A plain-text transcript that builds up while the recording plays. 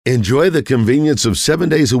Enjoy the convenience of 7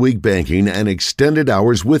 days a week banking and extended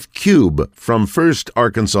hours with Cube from First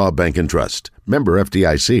Arkansas Bank and Trust. Member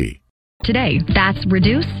FDIC. Today, that's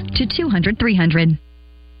reduce to 200-300.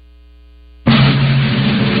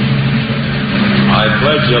 I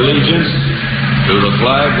pledge allegiance to the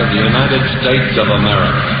flag of the United States of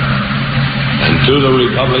America and to the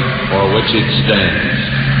republic for which it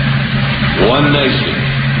stands, one nation,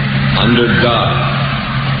 under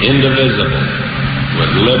God, indivisible, with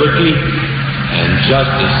liberty and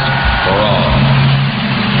justice for all.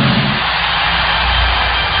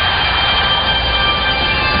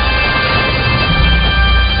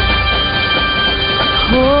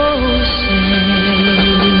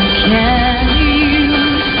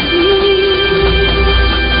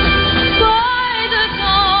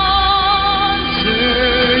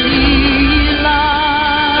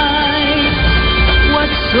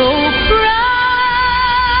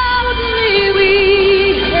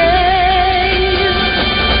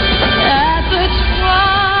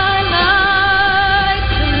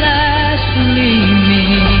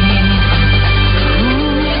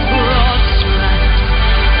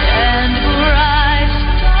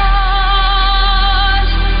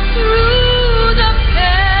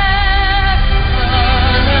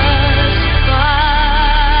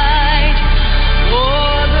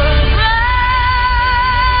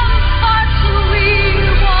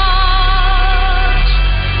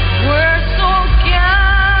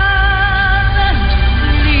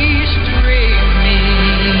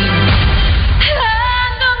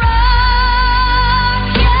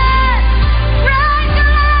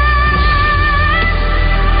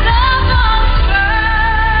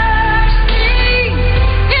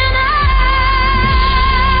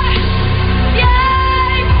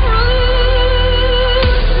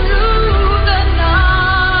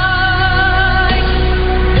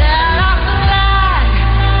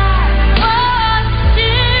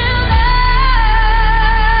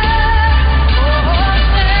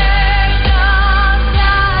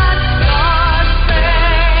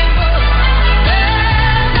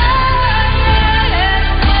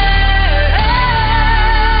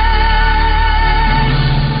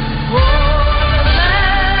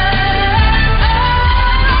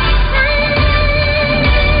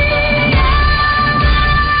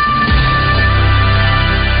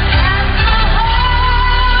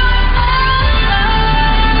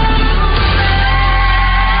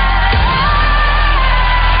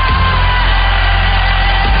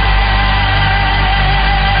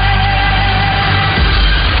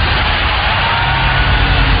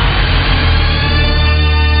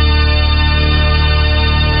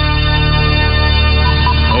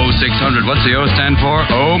 What's the O stand for?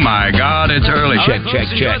 Oh my God, it's early. Check.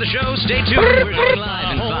 Enjoy the show. Stay tuned. We're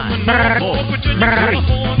live in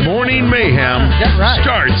 5. Morning Mayhem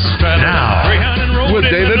starts now with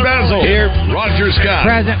David Basil, here, Roger Scott,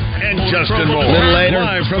 present, and Justin Moore. A little later,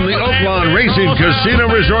 live from the Oaklawn Racing Casino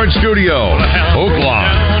Resort Studio,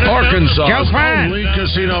 Oaklawn, Arkansas' only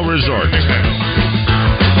casino resort.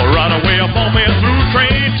 Right away up on me a through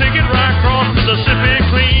train, take it right across Mississippi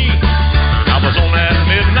clean. I was on that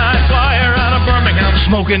midnight flyer out of Birmingham,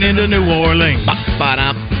 smoking into New Orleans.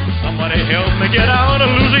 Somebody help me get out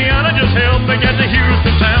of Louisiana, just help me get to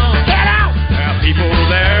Houston town. Get out! There are people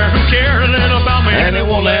there who care a little about me, and they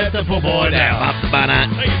won't let the poor boy down.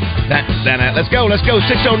 Let's go.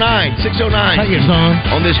 609. Thank you, son.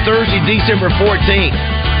 On this Thursday, December 14th.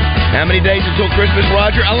 How many days until Christmas,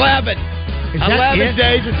 Roger? 11. 11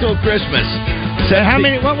 days until Christmas. How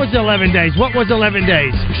many? What was 11 days? What was 11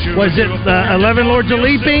 days? Was it 11 Lords of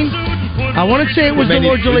Leaping? I want to say it was the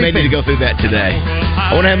Lords of Leaping. We may need to go through that today.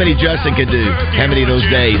 I wonder how many Justin could do. How many of those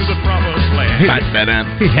days?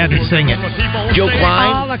 He had to sing it. Joe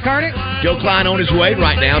Klein. Joe Klein on his way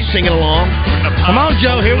right now, singing along. Come on,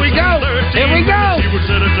 Joe. Here we go.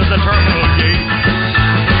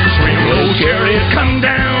 Old chariot, come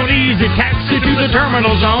down easy, taxi to the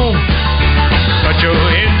terminal zone. Cut your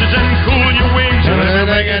engines and cool your wings.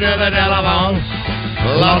 Take it to the telephone.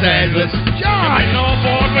 Los Angeles. John!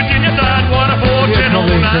 Norfolk, Virginia side, water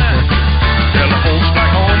 41009. Tell the folks back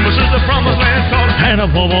home this is the promised land called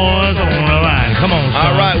Hannibal Boys on the line. Come on, son.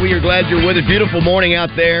 All right, we are glad you're with us. Beautiful morning out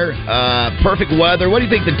there. Perfect weather. What do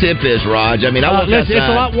you think the temp is, Raj? I mean, listen, it's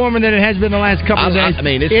a lot warmer than it has been the last couple of days. I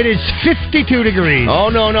mean, it is 52 degrees. Oh,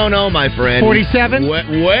 no, my friend. 47?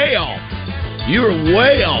 Way off. You were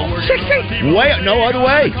way off. 60? Way no other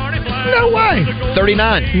way. No way.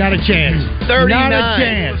 39. Not a chance. 39. Not a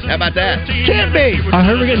chance. How about that? Can't be. I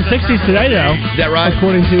heard we're getting 60s today, though. Is that right?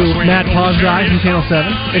 According to Matt Posdry from Channel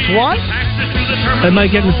 7. It's what? It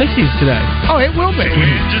might get in the 60s today. Oh, it will be.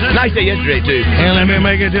 Nice day yesterday, too. And let me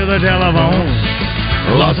make it to the telephone.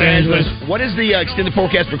 Los Angeles. What is the extended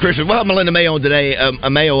forecast for Christmas? We'll have Melinda Mayo on today,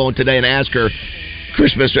 and ask her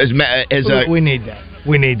Christmas as we need that.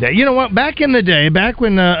 We need that. You know what? Back in the day, back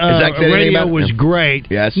when radio was great.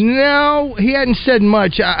 Yes. No, he hadn't said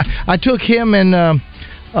much. I took him and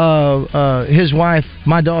his wife,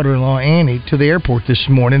 my daughter-in-law Annie, to the airport this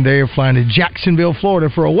morning. They were flying to Jacksonville, Florida,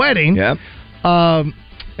 for a wedding. Yeah.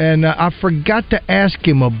 And I forgot to ask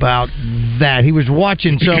him about that. He was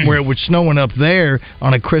watching somewhere it was snowing up there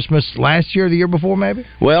on a Christmas last year or the year before, maybe?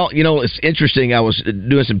 Well, it's interesting. I was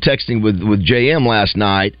doing some texting with JM last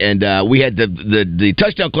night, and we had the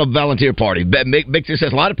Touchdown Club volunteer party. Mick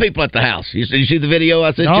says a lot of people at the house. You see the video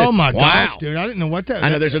I sent you? Oh, my wow. gosh, dude. I didn't know what that was. I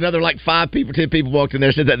know there's another 5 people, 10 people walked in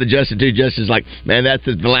there. Said that to Justin, too. Justin's like, man, that's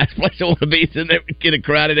the last place I want to be. Sitting there in a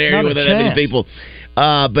crowded area with that many people.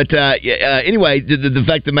 Anyway, the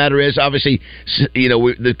fact of the matter is, obviously,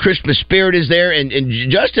 the Christmas spirit is there. And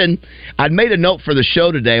Justin, I'd made a note for the show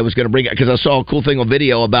today. I was going to bring it because I saw a cool thing on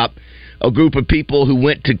video about a group of people who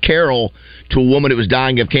went to carol to a woman who was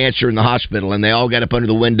dying of cancer in the hospital, and they all got up under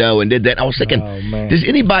the window and did that. I was thinking, does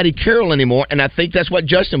anybody carol anymore? And I think that's what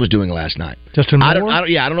Justin was doing last night. Justin Moore? I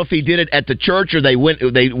don't know if he did it at the church or they went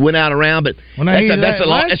out around, but it's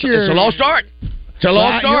a lost start. It's a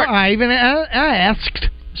lost start. I asked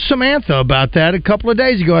Samantha about that a couple of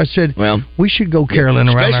days ago. I said, "Well, we should go caroling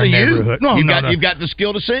around our neighborhood." You've got the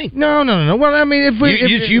skill to sing. No. Well, I mean,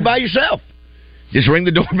 if you by yourself, just ring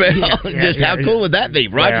the doorbell. How cool would that be,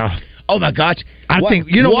 right? Yeah. Oh my gosh! I think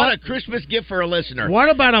what a Christmas gift for a listener. What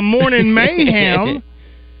about a morning mayhem?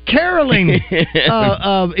 Caroling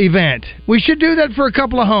event. We should do that for a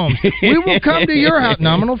couple of homes. We will come to your house.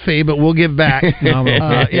 Nominal fee, but we'll give back.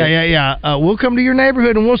 We'll come to your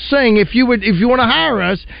neighborhood and we'll sing if you want to hire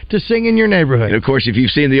us to sing in your neighborhood. And of course, if you've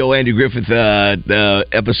seen the old Andy Griffith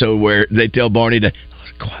episode where they tell Barney to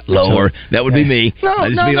quite lower, that would be me.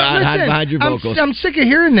 Hide behind your vocals. I'm sick of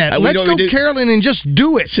hearing that. Let's go caroling and just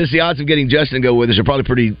do it. Since the odds of getting Justin to go with us are probably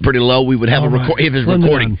pretty low, we would have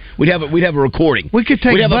recording. We'd have a recording. We could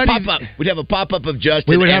take We'd have a pop-up. We'd have a pop-up of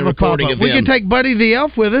Justin. We would have a recording of him. We could take Buddy the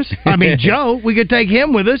Elf with us. I mean Joe. We could take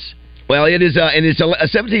him with us. Well, it is, and it's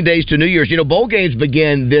 17 days to New Year's. bowl games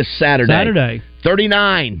begin this Saturday.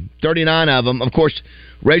 39 of them. Of course,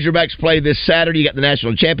 Razorbacks play this Saturday. You got the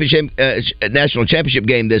national championship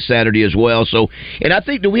game this Saturday as well. So, and I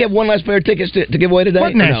think, do we have one last pair of tickets to give away today?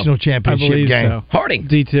 What national championship game? So. Harding.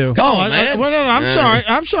 D2. Oh, man. Well, no,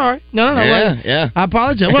 I'm sorry. No. Yeah. I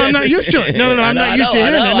apologize. Well, I'm not used to it. No, I'm not used to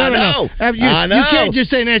hearing that. No. You can't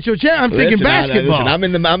just say national champ. I'm thinking basketball. I'm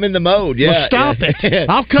in the mode. Yeah. Well, stop it.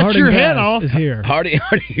 I'll cut your head off. Is here. Harding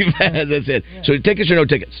Vaz, that's it. So tickets or no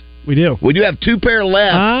tickets? We do. We do have 2 pair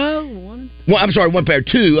left. One. Well, I'm sorry, 1 pair.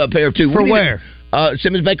 A pair of 2. For where?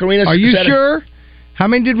 Simmons Bank Arena. Are you sure? How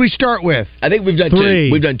many did we start with? I think we've done 3.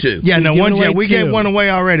 2. We've done 2. Yeah, we gave one away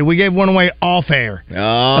already. We gave one away off air. Oh, we're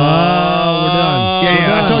done.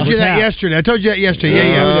 Yeah. I told you that yesterday. Yeah.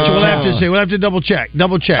 So we'll have to see. We'll have to double check.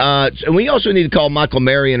 And we also need to call Michael,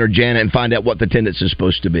 Marion, or Janet and find out what the attendance is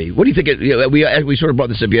supposed to be. What do you think? We sort of brought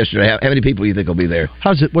this up yesterday. How many people do you think will be there?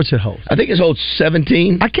 What's it hold? I think it holds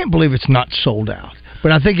 17. I can't believe it's not sold out.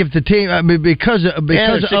 But I think if the team, because of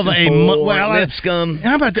Lipscomb,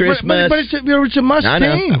 how about Christmas, but it's a must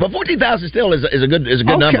team. But 14,000 still is a good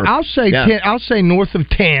number. I'll say 10. I'll say north of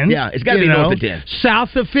 10. Yeah, it's got to be north of 10.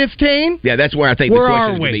 South of 15. Yeah, that's where I think where the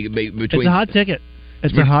question are we? is going to be between. It's a hot ticket.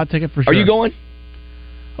 It's a hot ticket for sure. Are you going?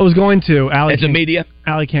 I was going to. It's a media.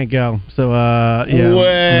 Allie can't go, so yeah.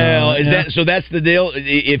 Well, so that's the deal?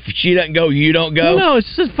 If she doesn't go, you don't go? No, it's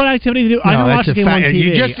just a fun activity to do. I don't watch the game on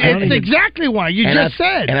TV. It's exactly why you just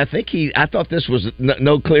said. And I think I thought this was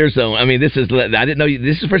no clear zone. I mean, I didn't know.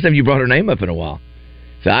 This is the first time you brought her name up in a while.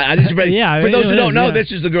 So I just for those who don't know,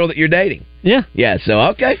 this is the girl that you're dating. Yeah. Yeah. So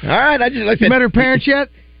okay, all right. I just like you met her parents yet?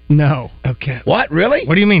 No. Okay. What? Really?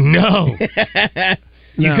 What do you mean no?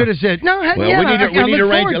 You could have said no. Well, we need to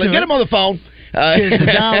arrange it. Get him on the phone. Here's the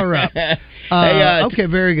dollar up. Okay,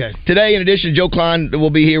 very good. Today, in addition, Joe Klein will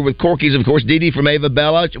be here with Corky's, of course. Dee Dee from Ava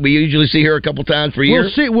Bella. We usually see her a couple times per year.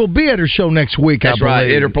 We'll be at her show next week. That's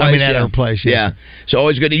right, at her place. at her place. Yeah. So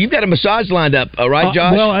always good. You've got a massage lined up, right,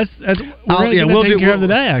 Josh? Well, we'll take care of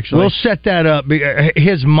today. Actually, we'll set that up.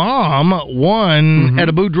 His mom won at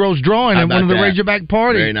a Boudreaux's drawing at one of the Razorback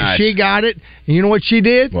parties. Very nice. She got it. And you know what she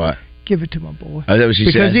did? What? Give it to my boy. Oh, that was she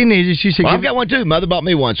because said? he needs it. She said, I've got one too. Mother bought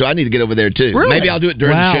me one, so I need to get over there too. Really? Maybe I'll do it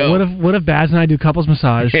during the show. What if Baz and I do couples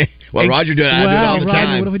massage? Well, Roger do it. I do it all the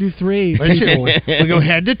time. What if we do 3? We go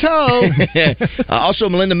head to toe. Also,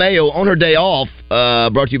 Melinda Mayo, on her day off,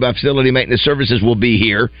 brought to you by Facility Maintenance Services, will be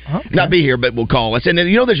here. Okay. Not be here, but will call us. And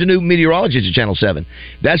you know there's a new meteorologist at Channel 7.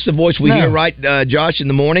 That's the voice we hear, right, Josh, in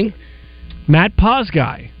the morning? Matt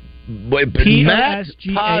Posguy. Matt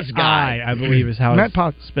Posguy, I believe is how Matt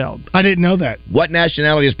it's spelled. I didn't know that. What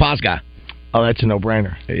nationality is Posguy? Oh, that's a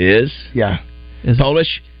no-brainer. It is? Yeah. Is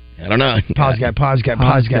Polish? I don't know. Posguy.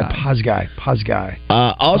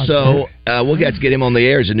 Also, we'll get to get him on the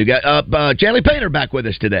air as a new guy. Chanley Painter back with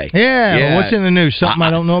us today. Yeah. What's in the news? Something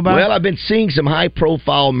I don't know about? Well, I've been seeing some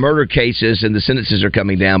high-profile murder cases, and the sentences are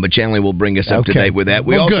coming down, but Chanley will bring us up to date with that.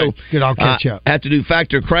 We also good. I'll catch up. Have to do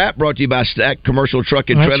Factor Crap, brought to you by Stack Commercial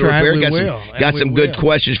Truck and Trailer Repair. Got some good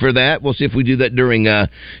questions for that. We'll see if we do that during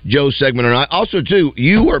Joe's segment or not. Also, too,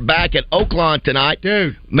 you are back at Oakland tonight.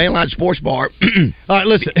 Dude. Mainline Sports Bar. All right,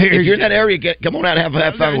 listen. If you're in that area, come on out and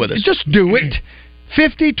have fun with us. Just do it.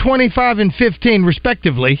 50, 25, and 15,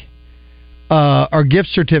 respectively, are gift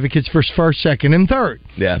certificates for first, second, and third.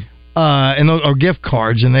 Yeah. And those are gift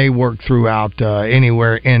cards, and they work throughout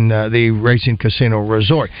anywhere in the Racing Casino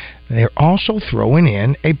Resort. They're also throwing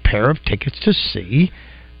in a pair of tickets to see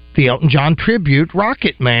the Elton John tribute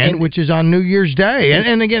Rocket Man, which is on New Year's Day.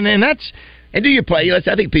 And again, that's... And do you play? I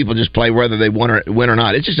think people just play whether they win or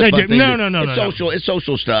not. It's just a fun thing. No. It's social. It's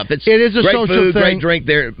social stuff. It is a great social food, thing. Great drink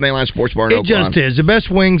there at Mainline Sports Bar in Oakland. It just is. The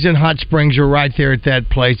best wings and hot springs are right there at that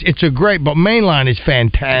place. It's a great, but Mainline is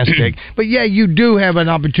fantastic. But yeah, you do have an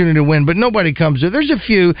opportunity to win, but nobody comes there. There's a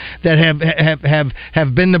few that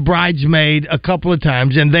have been the bridesmaid a couple of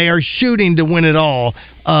times, and they are shooting to win it all.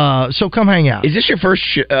 So come hang out. Is this your first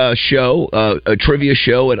show, a trivia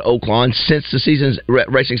show at Oakland since the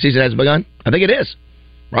racing season has begun? I think it is.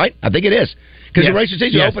 Right? I think it is. Because the racing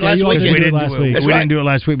season opened last week. We didn't do it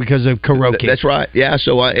last week because of karaoke. That's right. Yeah.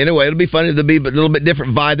 So anyway, it'll be funny. It'll be a little bit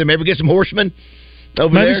different vibe there. Maybe get some horsemen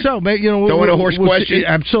over there. Maybe so. Maybe, Throw in a horse question.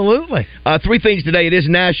 Absolutely. 3 things today. It is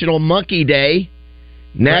National Monkey Day.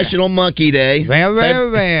 National Monkey Day. Well.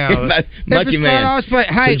 Monkey Man.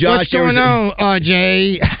 Hey, so Josh, what's going on,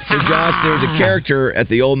 RJ? So Josh, there was a character at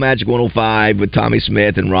the old Magic 105 with Tommy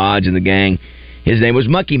Smith and Raj and the gang. His name was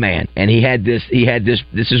Monkey Man, and he had this.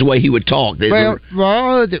 This is the way he would talk. Raj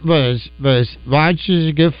is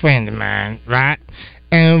a good friend of mine, right?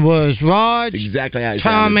 And it was Raj, exactly how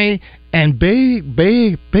Tommy, and big,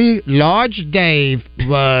 large Dave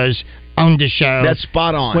was on the show. That's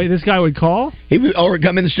spot on. Wait, this guy would call? He would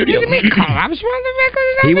come in the studio. What do you mean call? I was one of the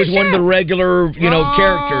regulars on He the was show. one of the regular,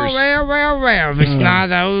 characters. Well. It's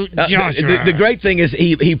not old Joshua. The great thing is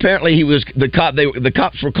he apparently was the cop. The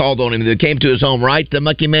cops were called on him. They came to his home, right? The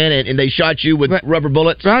Monkey Man, and they shot you with rubber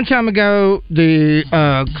bullets. A long time ago, the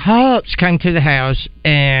cops came to the house,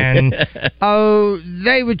 and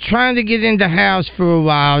they were trying to get in the house for a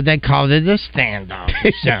while. They called it a standoff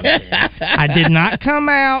or something. I did not come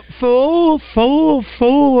out for 4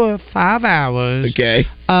 or 5 hours. Okay.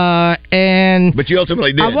 But you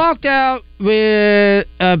ultimately did. I walked out with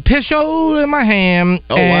a pistol in my hand.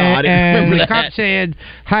 Oh, wow. I didn't remember that. And the cop said,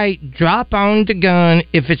 "Hey, drop on the gun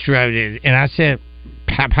if it's loaded." And I said,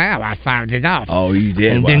 "Pow!" I fired it off. Oh, you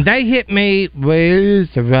did. And then they hit me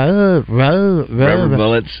with the rubber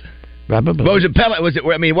bullets. Rubber bullets. What was it? Pellet? Was it?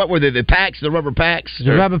 I mean, what were the packs? The rubber packs?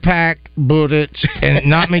 The rubber pack bullets, and it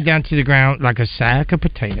knocked me down to the ground like a sack of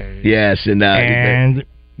potatoes. Yes, and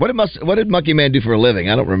what did Monkey Man do for a living?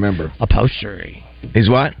 I don't remember. Upholstery. He's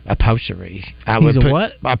what? Upholstery. He's a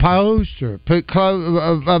what? Upholstery. Put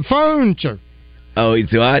furniture. Oh,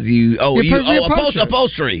 he's what?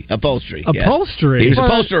 Upholstery. Upholstery. He was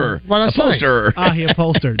upholsterer. What did I say? He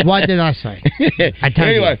upholstered. What did I say? I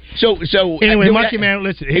tell you. Anyway, Monkey Man,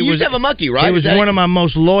 listen. He used to have a monkey, right? He was one of my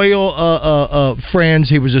most loyal friends.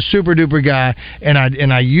 He was a super duper guy, and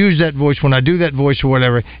I use that voice when I do that voice or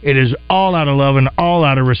whatever. It is all out of love and all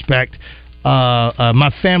out of respect.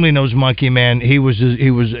 My family knows Monkey Man. He was a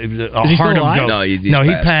heart of gold. No,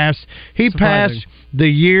 he passed. He passed the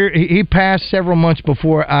year. He passed several months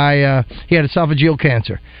before he had esophageal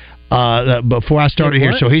cancer. Before I started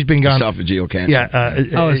here, so he's been gone. Esophageal cancer. Yeah.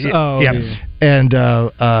 And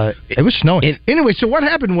it was snowing. Anyway, so what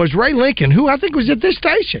happened was Ray Lincoln, who I think was at this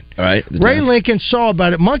station. All right. Ray Lincoln saw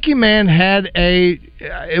about it. Monkey Man had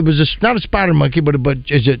it was not a spider monkey, but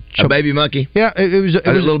is it a baby monkey? Yeah, it was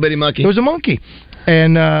a little bitty monkey. It was a monkey.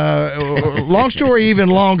 And long story even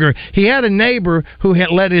longer, he had a neighbor who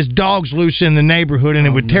had let his dogs loose in the neighborhood, and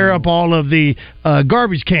it would tear up all of the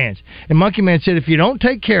garbage cans. And Monkey Man said, if you don't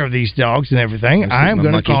take care of these dogs and everything, I am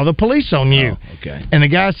going to call the police on you. Oh, okay. And the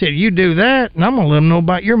guy said, you do that, and I'm going to let them know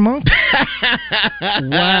about your monkey.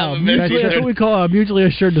 Wow. That's what we call a mutually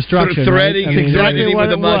assured destruction. Threading right? Exactly what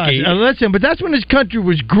with it a monkey. was. Listen, but that's when this country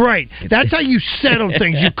was great. That's how you settled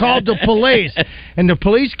things. You called the police, and the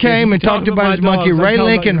police came and talked about his monkey. Ray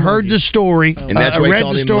Lincoln heard the story, and that's why read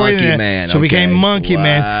called the him story, Monkey Man. so became Monkey Wow.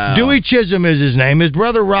 Man. Dewey Chisholm is his name. His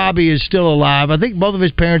brother Robbie is still alive. I think both of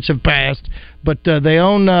his parents have passed, but they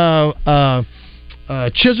own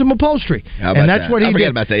Chisholm Upholstery, and that's what he did. I forget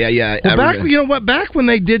about that. Yeah. Well, you know what? Back when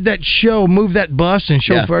they did that show, Move That Bus and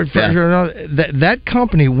show that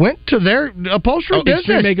company went to their upholstery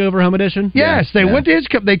business. Extreme Makeover Home Edition. Yes, they went to his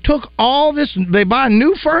company. They took all this. They buy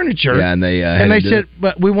new furniture. Yeah, and they said,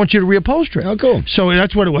 "But we want you to reupholster it." Oh, cool. So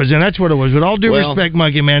that's what it was, and that's what it was. With all due respect,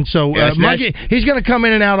 Monkey Man. So Monkey, he's going to come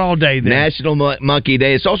in and out all day. Then. National Monkey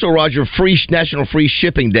Day. It's also Roger National Free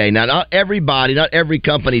Shipping Day. Now, not every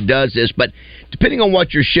company does this, but depending on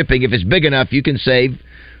what you're shipping, if it's big enough, you can save.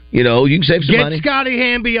 You can save some money. Get Scotty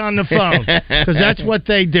Hamby on the phone, because that's what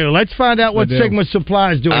they do. Let's find out what Sigma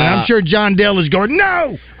Supply is doing. I'm sure John Dale is going,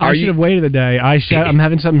 no! I should have waited a day. I'm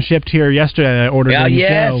having something shipped here yesterday that I ordered on the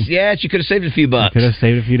show. Yes, you could have saved a few bucks. Could have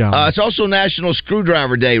saved a few dollars. It's also National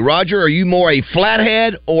Screwdriver Day. Roger, are you more a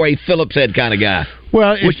flathead or a Phillips head kind of guy?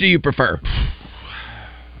 Well, which do you prefer?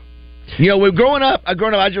 Growing up, I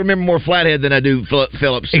just remember more flathead than I do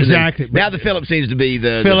Phillips. Exactly. Now the Phillips seems to be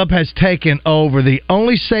the... Philip has taken over. The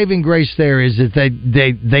only saving grace there is that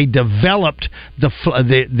they developed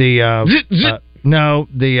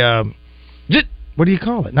what do you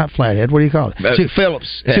call it? Not flathead. What do you call it?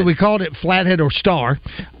 Phillips. So we called it flathead or star.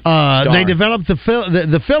 They developed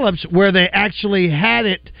the Phillips where they actually had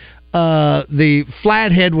it. The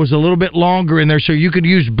flathead was a little bit longer in there, so you could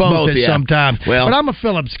use both at some time. Well, but I'm a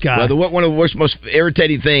Phillips guy. Well, one of the most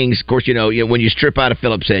irritating things, of course, when you strip out a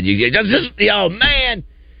Phillips head, oh man,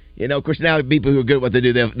 of course, now people who are good at what they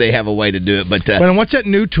do, they have a way to do it. But and what's that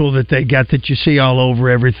new tool that they got that you see all over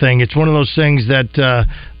everything? It's one of those things that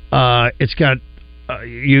it's got.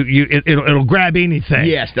 It'll grab anything.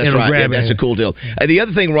 Yes, that's right. Yeah, that's a cool deal. The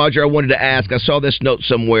other thing, Roger, I wanted to ask. I saw this note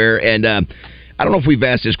somewhere, and I don't know if we've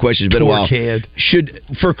asked this question. It's been a while. Kid.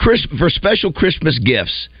 For special Christmas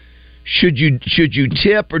gifts, should you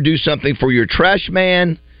tip or do something for your trash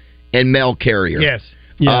man and mail carrier? Yes.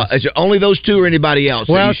 Is it only those two or anybody else?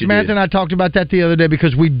 Well, Samantha and I talked about that the other day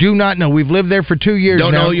because we do not know. We've lived there for 2 years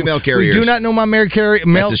now. Don't know your mail carriers. We do not know my mail carrier.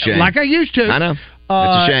 That's a shame. Like I used to. I know.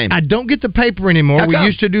 That's a shame. I don't get the paper anymore. We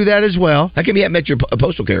used to do that as well. How come you haven't met your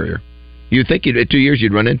postal carrier? You'd think at 2 years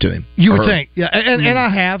you'd run into him. You would think, yeah, and I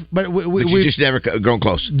have, but we've just never grown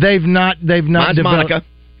close. They've not. Mine's Monica.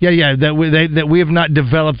 Yeah. That we have not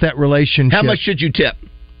developed that relationship. How much should you tip?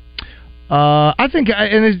 I think,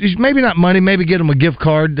 and it's maybe not money. Maybe get them a gift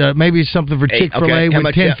card. Maybe something for Chick-fil-A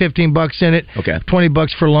with $10-15 in it. Okay,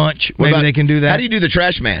 $20 for lunch. Maybe they can do that. How do you do the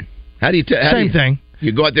trash man? Same thing.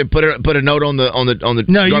 You go out there, put a note on the.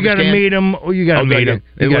 No, you got to meet them. You got to meet them.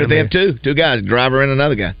 What if they have two guys, driver and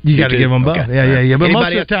another guy? You got to give them both. Okay. Yeah. But most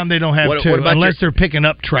of the time they don't have two, unless they're picking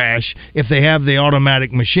up trash. If they have the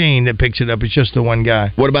automatic machine that picks it up, it's just the one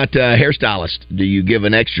guy. What about hairstylist? Do you give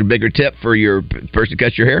an extra bigger tip for your person to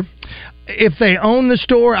cut your hair? If they own the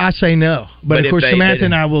store, I say no. But of course, Samantha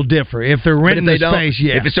and I will differ. If they're renting the space,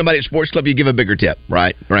 yeah. If it's somebody at sports club, you give a bigger tip,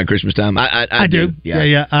 right? Around Christmas time, I do.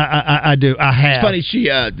 Yeah. I do. I have. It's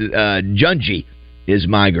funny. Junji is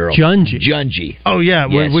my girl. Junji. Oh yeah,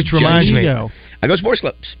 yes, which reminds me. I go to sports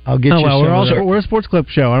clubs. I'll get you. We're a sports club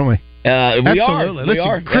show, aren't we? Absolutely. We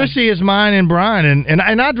are. Chrissy is mine and Brian, and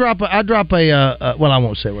I drop a. Well, I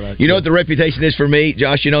won't say what I. You know what the reputation is for me,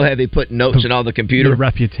 Josh? You know how they put notes in all the computer. Your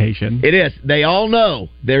reputation. It is. They all know.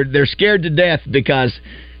 They're scared to death because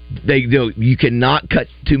they do. You cannot cut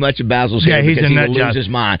too much of Basil's hair because he will lose his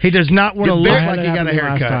mind. He does not want to look like he got a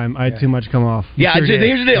haircut. Time. I had too much come off. Yeah, here's the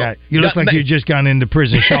deal. Yeah, you look like you just gone into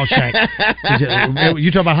prison, Shawshank. You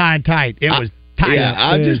talk about high and tight. It was. Yeah,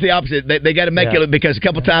 I'm just the opposite. They got to make it because a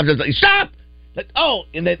couple times I was like, stop!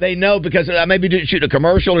 And they know because I maybe shoot a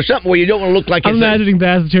commercial or something where you don't want to look like. I'm imagining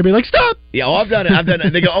Basil's chair be like, stop! Yeah, I've done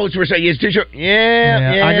it. They go, oh, it's for saying it's too short.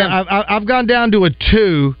 Yeah. I've gone down to a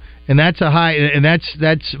 2. And that's a high, and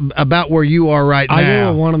that's about where you are right now. I go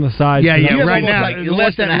a 1 on the side. Yeah. Right now,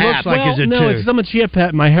 less than a half. Looks like is a 2. No, it's I'm a chia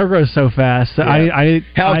pet. My hair grows so fast. Yeah.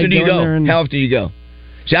 How often do you go? How often do you go?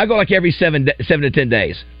 See, I go like every 7 to 10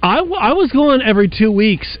 days. I was going every 2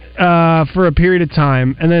 weeks for a period of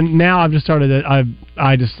time, and then now I've just started it. I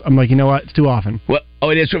I'm like, you know what? It's too often. Well,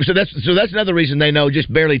 it is. So that's another reason they know.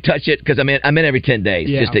 Just barely touch it because I'm in every 10 days.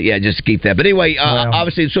 Yeah. Just to keep that. But anyway,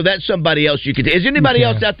 obviously, so that's somebody else you could. Is anybody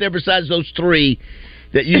else out there besides those three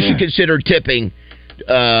that you should consider tipping?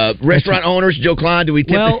 Restaurant owners, Joe Klein, do we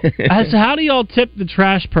tip? Well, so how do y'all tip the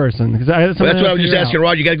trash person? Because that's what I was just asking,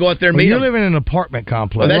 Rod. You got to go out there and meet you them. live in an apartment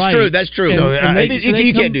complex. Well, that's true.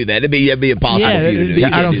 You can't do that. It'd be impossible for you to do.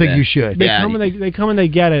 I don't think you should. They come and they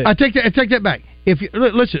get it. I take that back. If you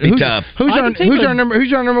listen,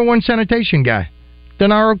 who's our number one sanitation guy?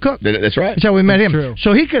 Denaro Cook. That's right. That's how we met him. True.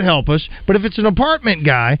 So he could help us. But if it's an apartment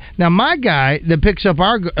guy, now my guy that picks up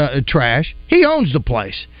our trash, he owns the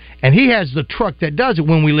place. And he has the truck that does it.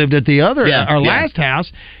 When we lived at the last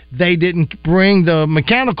house, they didn't bring the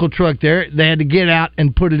mechanical truck there. They had to get out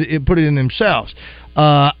and put it in themselves.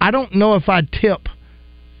 I don't know if I tip.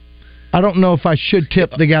 I don't know if I should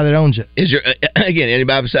tip the guy that owns it. Is there again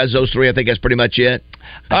anybody besides those three? I think that's pretty much it.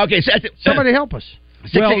 Okay, so somebody help us.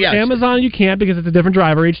 Well, Amazon you can't because it's a different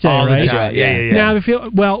driver each day, right? That's right. Yeah. Now,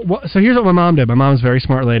 so here's what my mom did. My mom's a very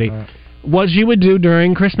smart lady. What she would do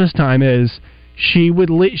during Christmas time is she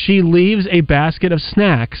leaves a basket of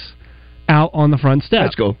snacks out on the front step.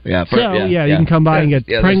 That's cool. Yeah. You can come by and get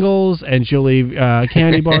Pringles, and she'll leave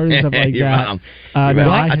candy bars and stuff like that.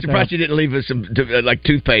 I'm surprised you didn't leave us some like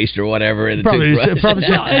toothpaste or whatever. In the probably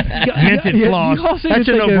hinted floss. That's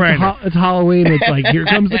a no-brainer. It's Halloween. It's like, here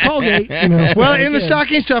comes the Colgate. Well, in the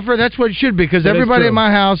stocking stuffer, that's what it should be, because everybody in my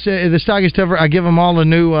house, the stocking stuffer, I give them all a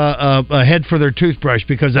new head for their toothbrush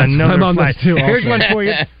because I know they're fine. Here's one for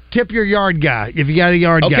you. Tip your yard guy if you got a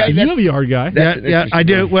yard guy. You have a yard guy. Yeah, I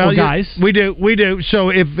do. Well, guys, we do. So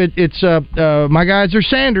if it's my guys are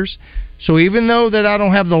Sanders. So even though that I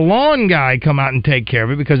don't have the lawn guy come out and take care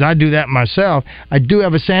of it because I do that myself, I do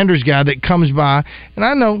have a Sanders guy that comes by, and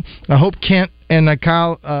I hope Kent and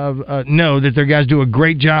Kyle know that their guys do a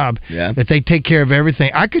great job. Yeah. That they take care of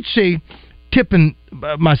everything. I could see tipping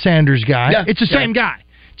my Sanders guy. Yeah. It's the same guy.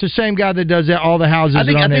 It's the same guy that does all the houses. I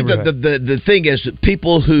think the thing is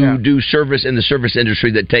people who do service in the service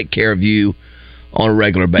industry that take care of you on a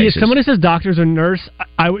regular basis. If somebody says doctors or nurse,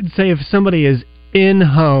 I would say if somebody is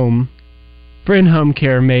in-home, for in-home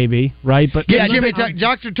care maybe, right? But Jimmy,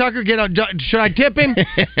 Dr. Tucker, should I tip him?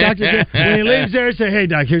 Dr. When he leaves there, say, hey,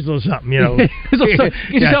 Doc, here's a little something,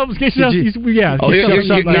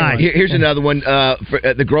 Here's another one.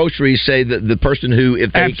 The groceries say that the person who,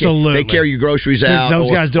 if they carry your groceries out.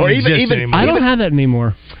 Those guys don't exist anymore. I don't have that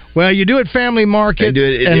anymore. Well, you do it Family Market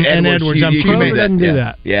and Edwards. I'm sure Kroger doesn't do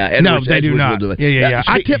that. Yeah, Edwards, they do not. Yeah.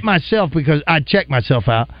 I tip myself because I check myself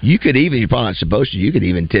out. You could even, you're probably not supposed to, you could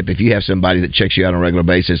even tip if you have somebody that checks you out on a regular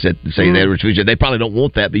basis at, say, the Edwards Food. They probably don't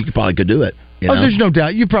want that, but you probably could do it. There's no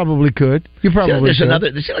doubt. You probably could. There's another.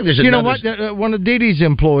 You know what? One of Dee Dee's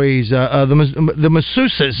employees, the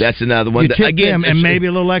masseuses. That's another one. You tip them and maybe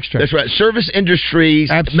a little extra. That's right. Service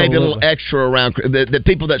industries, maybe a little extra around. The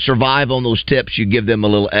people that survive on those tips, you give them a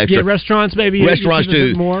little extra. Yeah, restaurants maybe. Restaurants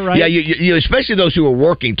do more, right? Yeah, you especially those who are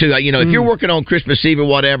working too. If you're working on Christmas Eve or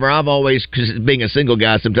whatever, I've always, because being a single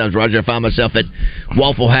guy, sometimes Roger, I find myself at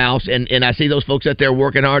Waffle House and I see those folks out there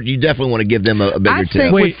working hard. You definitely want to give them a bigger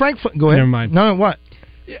tip. Wait, Frank, go ahead. Never mind. No, what?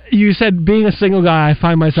 You said being a single guy, I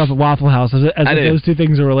find myself at Waffle House as if those two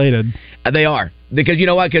things are related. They are. Because you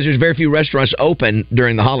know what? Because there's very few restaurants open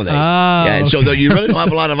during the holidays. So you really don't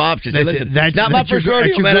have a lot of options. That's not my first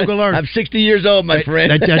rodeo, man. I'm 60 years old, my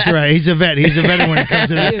friend. That's right. He's a vet. He's a veteran when it comes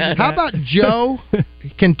to that. How about Joe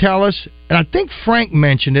can tell us, and I think Frank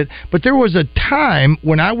mentioned it, but there was a time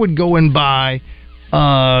when I would go and buy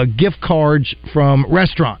gift cards from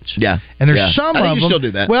restaurants. Yeah. And there's some of them. You still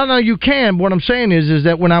do that. Well, no, you can. What I'm saying is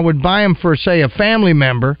that when I would buy them for, say, a family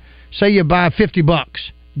member, say you buy $50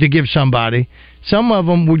 to give somebody, some of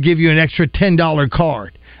them would give you an extra $10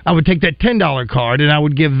 card. I would take that $10 card and I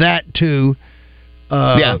would give that to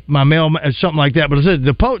my mail, something like that. But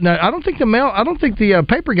I don't think the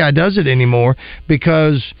paper guy does it anymore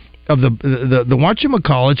because of the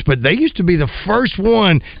whatchamacallits, but they used to be the first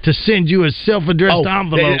one to send you a self-addressed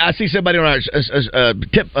envelope. I see somebody on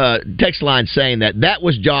our text line saying that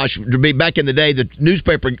was Josh. Back in the day, the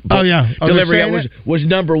newspaper delivery was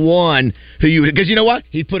number one. Because you know what?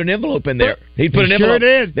 He'd put an envelope in there. He'd put an envelope.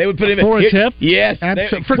 Sure did. They would put him for a tip. Yes,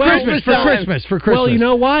 for Christmas. Well, you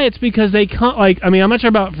know why? It's because they come. I'm not sure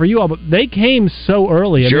about for you all, but they came so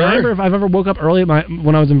early. Sure. I remember if I've ever woke up early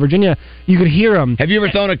when I was in Virginia, you could hear them. Have you ever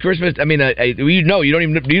thrown a Christmas Christmas. I mean, you don't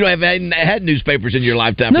have had newspapers in your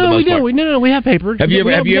lifetime. No, for the most part. we have paper. Have you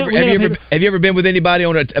ever been with anybody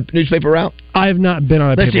on a newspaper route? I have not been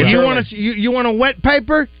on a paper route. You want a wet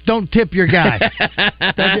paper? Don't tip your guy.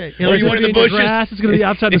 Or you want it in the bushes? It's going to be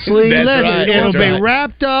outside the sleeve. It'll be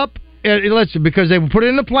wrapped up. Listen, because they would put it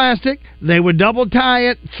in the plastic, they would double tie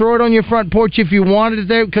it, throw it on your front porch if you wanted it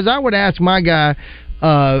there. Because I would ask my guy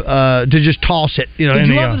to just toss it. Did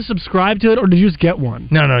you have to subscribe to it, or did you just get one?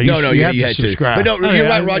 No, you had to subscribe. subscribe. But no, you're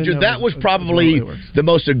right, Roger. That was probably the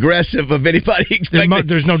most aggressive of anybody expected.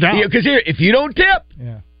 There's no doubt. Because here, if you don't tip.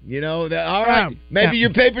 Yeah. All right. Maybe your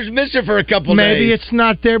paper's missing for a couple days. Maybe it's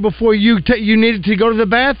not there before you needed to go to the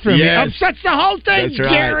bathroom. Yes. It upsets the whole thing, That's right.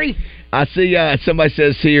 Gary. I see somebody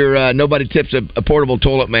says here, nobody tips a portable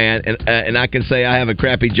toilet man, and I can say I have a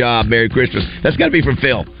crappy job. Merry Christmas. That's got to be from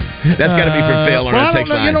Phil. That's got to be from Phil on our text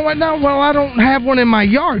line. You know what? No, I don't have one in my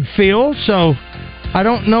yard, Phil, so I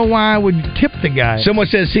don't know why I would tip the guy. Someone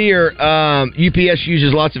says here, UPS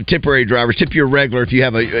uses lots of temporary drivers. Tip your regular if you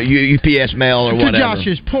have a UPS mail or whatever. To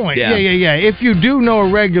Josh's point, yeah. If you do know a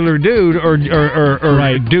regular dude or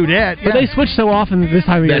right. dudette, but they switch so often this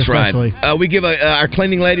time of year. That's especially. Right. We give our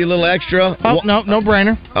cleaning lady a little extra. No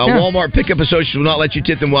brainer. Walmart pickup associates will not let you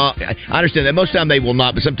tip them. Well, I understand that most of the time they will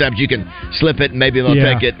not, but sometimes you can slip it and maybe they'll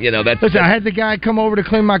take it. Listen, I had the guy come over to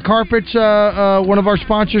clean my carpets. One of our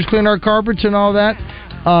sponsors clean our carpets and all that.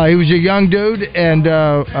 He was a young dude, and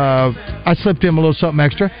I slipped him a little something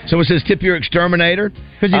extra. Someone says tip your exterminator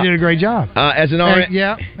because he did a great job. As an RN,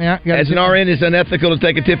 as an RN, it's unethical to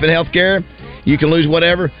take a tip in healthcare. You can lose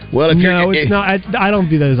whatever. Well, if it's not. I don't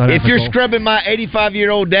do that as unethical. If you're scrubbing my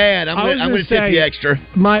 85-year-old dad, I'm going to tip you extra.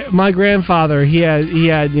 My grandfather, he had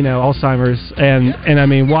Alzheimer's, and I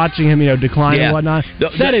mean watching him decline and whatnot.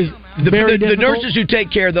 That is. The nurses who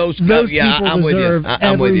take care of those people I'm with you.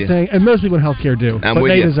 I'm with you. And most people in healthcare do. But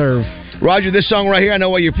they deserve. Roger, this song right here, I know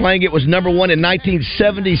why you're playing it, was number one in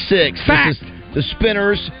 1976. Fact. This is the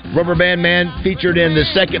Spinners, Rubber Band Man, featured in the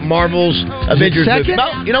second Marvel's Avengers movie.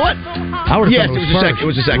 No, you know what? Yes, it was the second. It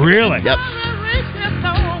was the second. Really? Yep.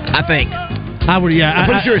 I think. I'm pretty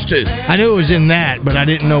sure it's two. I knew it was in that, but I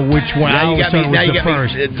didn't know which one. Now you got me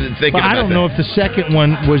first. thinking but I don't know if the second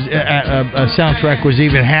one was soundtrack was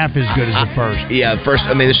even half as good as the first. Yeah, first.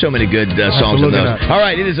 I mean, there's so many good songs in those. All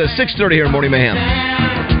right, it is 6:30 here in Morning Mayhem.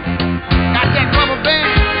 Got that rubber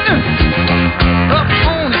band up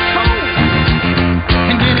on his toe,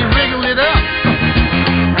 and then he wriggled it up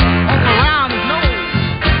around his nose.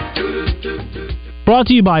 Brought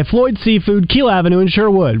to you by Floyd Seafood, Keel Avenue in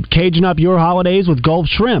Sherwood. Cajun up your holidays with Gulf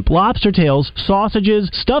shrimp, lobster tails, sausages,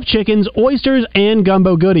 stuffed chickens, oysters, and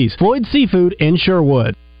gumbo goodies. Floyd Seafood in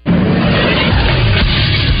Sherwood.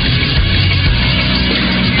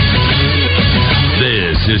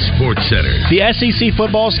 This is SportsCenter. The SEC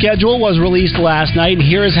football schedule was released last night, and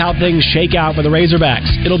here is how things shake out for the Razorbacks.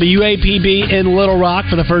 It'll be UAPB in Little Rock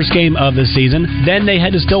for the first game of the season. Then they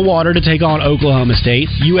head to Stillwater to take on Oklahoma State.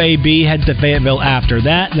 UAB heads to Fayetteville after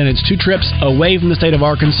that. Then it's 2 trips away from the state of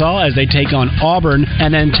Arkansas as they take on Auburn,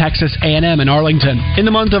 and then Texas A&M in Arlington. In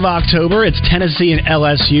the month of October, it's Tennessee and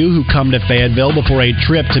LSU who come to Fayetteville before a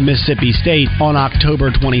trip to Mississippi State on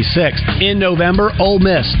October 26th. In November, Ole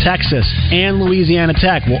Miss, Texas, and Louisiana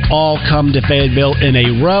Tech will all come to Fayetteville in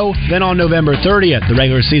a row. Then on November 30th, the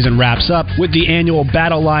regular season wraps up with the annual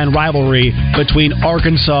Battle Line rivalry between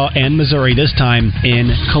Arkansas and Missouri, this time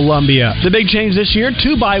in Columbia. The big change this year,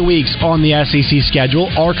 2 bye weeks on the SEC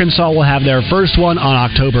schedule. Arkansas will have their first one on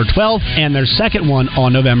October 12th and their second one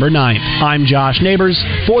on November 9th. I'm Josh Neighbors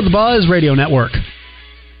for the Buzz Radio Network.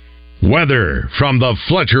 Weather from the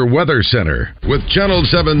Fletcher Weather Center with Channel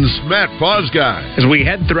 7's Matt Fosguy. As we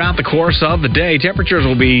head throughout the course of the day, temperatures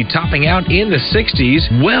will be topping out in the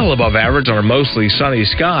 60s, well above average on our mostly sunny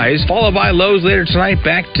skies, followed by lows later tonight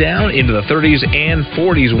back down into the 30s and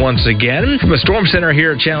 40s once again. From the Storm Center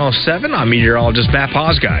here at Channel 7, I'm meteorologist Matt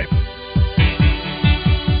Fosguy.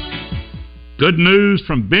 Good news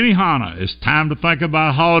from Benihana. It's time to think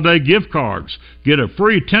about holiday gift cards. Get a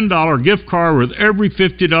free $10 gift card with every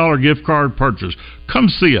 $50 gift card purchase. Come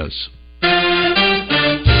see us.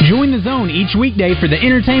 Join the Zone each weekday for the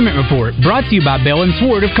Entertainment Report, brought to you by Bell &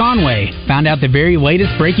 Sword of Conway. Find out the very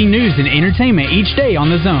latest breaking news and entertainment each day on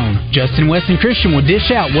the Zone. Justin, West, and Christian will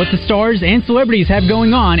dish out what the stars and celebrities have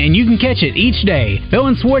going on, and you can catch it each day.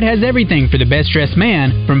 Bell & Sword has everything for the best-dressed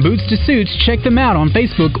man. From boots to suits, check them out on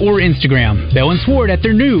Facebook or Instagram. Bell & Sword at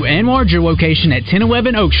their new and larger location at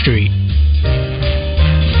 1011 Oak Street.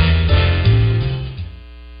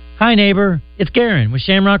 Hi, neighbor. It's Garen with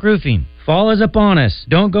Shamrock Roofing. Fall is upon us.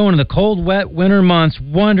 Don't go into the cold, wet winter months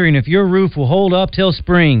wondering if your roof will hold up till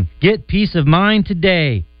spring. Get peace of mind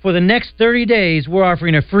today. For the next 30 days, we're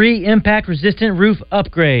offering a free impact-resistant roof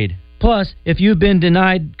upgrade. Plus, if you've been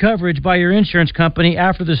denied coverage by your insurance company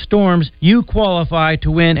after the storms, you qualify to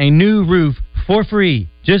win a new roof for free.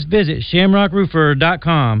 Just visit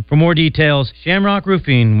shamrockroofer.com for more details. Shamrock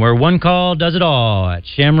Roofing, where one call does it all at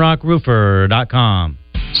shamrockroofer.com.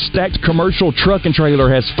 Stacked Commercial Truck and Trailer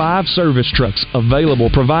has 5 service trucks available,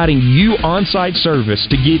 providing you on-site service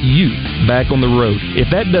to get you back on the road. If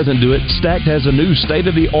that doesn't do it, Stacked has a new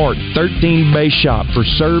state-of-the-art 13-bay shop for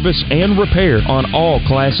service and repair on all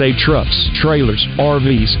Class A trucks, trailers,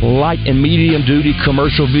 RVs, light and medium-duty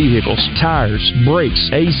commercial vehicles, tires, brakes,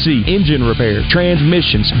 AC, engine repair,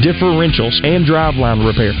 transmissions, differentials, and driveline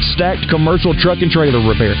repair. Stacked Commercial Truck and Trailer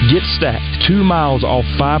Repair. Get Stacked 2 miles off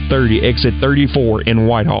 530 exit 34 in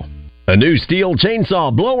Whitehall. A new steel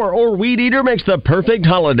chainsaw, blower, or weed eater makes the perfect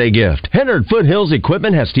holiday gift. Hennard Foothills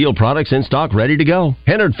Equipment has steel products in stock ready to go.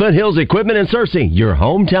 Hennard Foothills Equipment in Searcy, your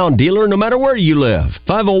hometown dealer no matter where you live.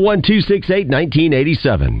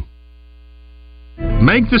 501-268-1987.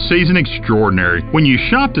 Make the season extraordinary when you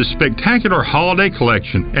shop the spectacular holiday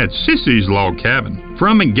collection at Sissy's Log Cabin.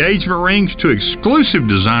 From engagement rings to exclusive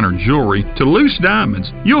designer jewelry to loose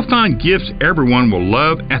diamonds, you'll find gifts everyone will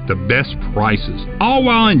love at the best prices, all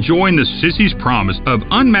while enjoying the Sissy's promise of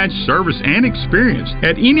unmatched service and experience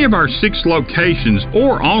at any of our 6 locations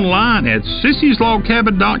or online at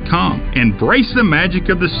sissyslogcabin.com. Embrace the magic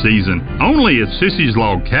of the season only at Sissy's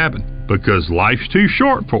Log Cabin, because life's too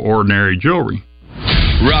short for ordinary jewelry.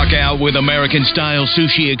 Rock out with American-style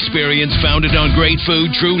sushi experience founded on great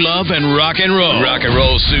food, true love, and rock and roll. Rock and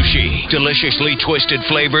roll sushi. Deliciously twisted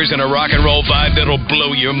flavors and a rock and roll vibe that'll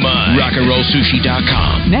blow your mind.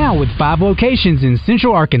 rockandrollsushi.com. Now with 5 locations in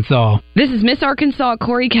Central Arkansas. This is Miss Arkansas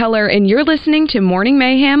Corey Keller, and you're listening to Morning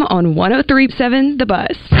Mayhem on 103.7 The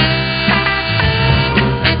Buzz.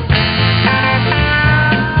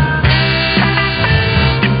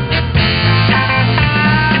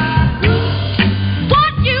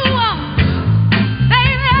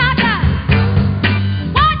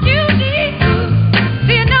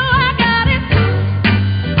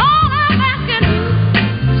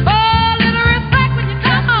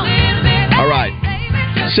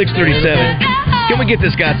 Can we get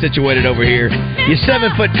this guy situated over here? You're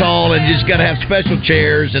 7 foot tall and you just got to have special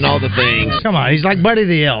chairs and all the things. Come on, he's like Buddy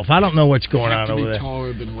the Elf. I don't know what's going on over there. I'm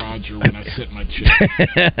taller than Roger when I sit in my chair.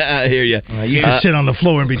 I hear you. You can sit on the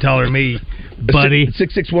floor and be taller than me, buddy.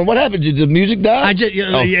 661. What happened? Did the music die?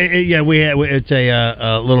 It's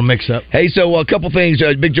a little mix-up. Hey, so a couple things.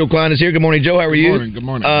 Big Joe Klein is here. Good morning, Joe. How are you? Good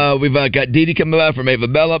morning. We've got Dee Dee coming by from Ava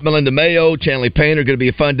Bella, Melinda Mayo, Chanley Painter. Going to be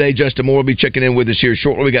a fun day. Justin Moore will be checking in with us here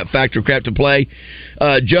shortly. We got Factor Crap to play.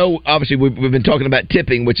 Joe, obviously, we've been talking about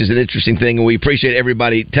tipping, which is an interesting thing, and we appreciate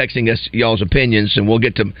everybody texting us y'all's opinions, and we'll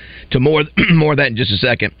get to more of that in just a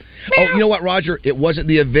second. Oh, you know what, Roger? It wasn't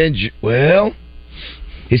the Avengers. Well,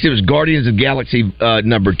 he said it was Guardians of the Galaxy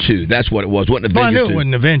number 2. That's what it was. Wasn't Avengers? Well, I knew 2. it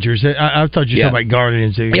wasn't Avengers. I thought you were talking about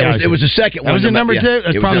Guardians of the Galaxy. It was the second one. Was it number 2?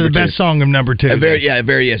 That's probably the best song of number 2.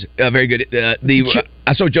 Very good.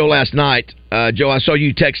 I saw Joe last night. Joe, I saw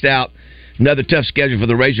you text out another tough schedule for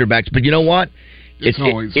the Razorbacks, but you know what?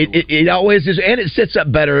 It always is, and it sets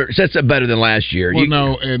up better than last year.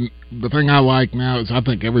 Well, and the thing I like now is I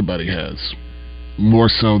think everybody has more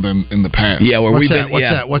so than in the past. Yeah, where What's that?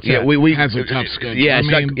 We has a tough schedule. Yeah,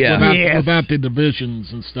 without the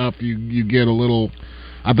divisions and stuff, you get a little.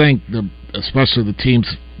 I think especially the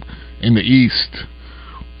teams in the East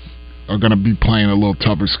are going to be playing a little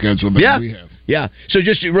tougher schedule than we have. Yeah. So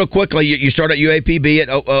just real quickly, you start at UAPB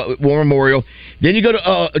at War Memorial. Then you go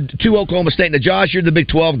to Oklahoma State. Now, Josh, you're the Big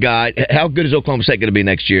 12 guy. How good is Oklahoma State going to be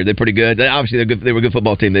next year? They're pretty good. Obviously, they're good. They were a good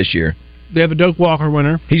football team this year. They have a Doak Walker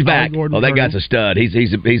winner. He's back. That guy's a stud.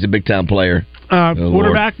 He's a big time player.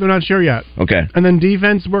 Quarterback, they're not sure yet. Okay. And then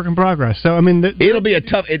defense, work in progress. So I mean, it'll be a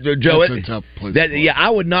tough. Joe, it's a tough place. I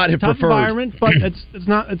would not have tough preferred environment, but it's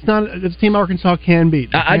a team Arkansas can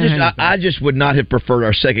beat. I just would not have preferred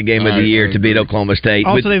our second game of the year to beat Oklahoma State.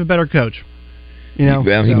 Also, they have a better coach. He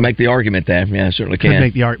can make the argument that. Yeah, certainly can.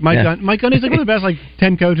 Make the argument. Mike Gundy's like one of the best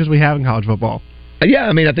 10 coaches we have in college football. Yeah,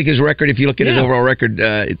 I mean, I think his record, if you look at his overall record.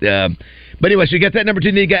 But anyway, so you got that number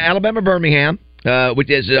 2. Then you got Alabama Birmingham, which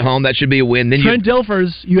is at home. That should be a win. Then Trent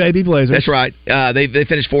Dilfer's UAB Blazers. That's right. They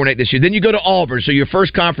finished 4-8 this year. Then you go to Auburn. So your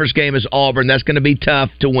first conference game is Auburn. That's going to be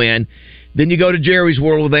tough to win. Then you go to Jerry's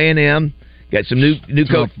World with A&M. Got some new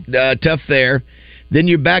coach, tough there. Then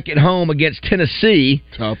you're back at home against Tennessee,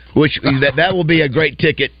 tough. Which that will be a great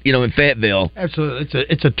ticket, in Fayetteville. Absolutely,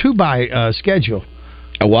 it's a 2-bye schedule.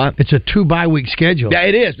 A what? It's a 2 bye-week schedule. Yeah,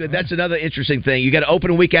 it is. That's another interesting thing. You got to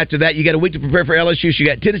open a week after that. You got a week to prepare for LSU. So you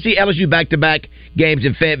got Tennessee, LSU back-to-back games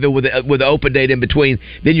in Fayetteville with the open date in between.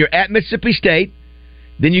 Then you're at Mississippi State.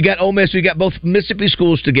 Then you got Ole Miss. You got both Mississippi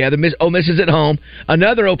schools together. Ole Miss is at home.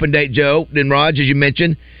 Another open date, Joe. Then Raj, as you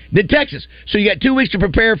mentioned. Then Texas. So you got 2 weeks to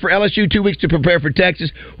prepare for LSU, 2 weeks to prepare for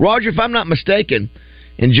Texas. Roger, if I'm not mistaken,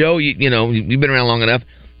 and Joe, you've been around long enough.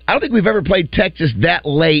 I don't think we've ever played Texas that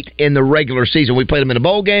late in the regular season. We played them in a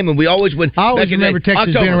bowl game, and we always would. I always remember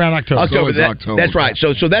Texas being around October. October. That's right.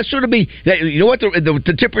 So that's sort of be. You know what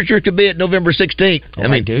the temperature could be at November 16th. Oh,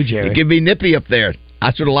 I do, Jerry. It could be nippy up there.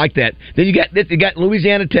 I sort of like that. Then you got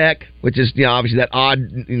Louisiana Tech, which is obviously that odd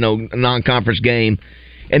non-conference game,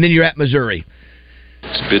 and then you're at Missouri.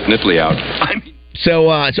 It's a bit nipply out. So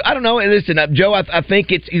I don't know. Listen, Joe, I think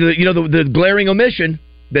it's the glaring omission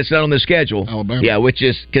that's not on the schedule. Alabama. Yeah, which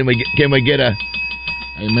is can we get a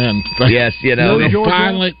amen? Yes,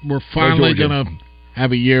 we're finally gonna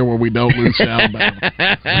have a year where we don't lose to Alabama.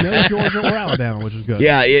 No Georgia or Alabama, which is good.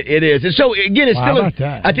 Yeah, it is. And so again, it's Wow, still. about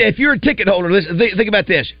that? I tell you, if you're a ticket holder, listen, think about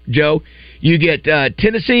this, Joe. You get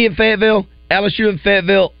Tennessee in Fayetteville, LSU in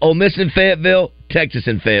Fayetteville, Ole Miss in Fayetteville, Texas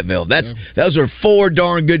in Fayetteville. Those are 4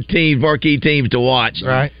 darn good teams, marquee teams to watch.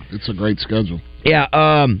 Right, it's a great schedule.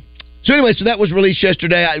 Yeah. So anyway, that was released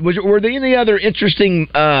yesterday. Were there any other interesting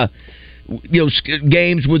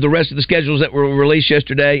games with the rest of the schedules that were released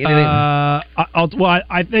yesterday? I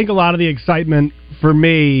think a lot of the excitement for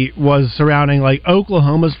me was surrounding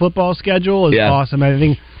Oklahoma's football schedule is awesome. I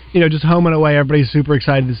think just home and away, everybody's super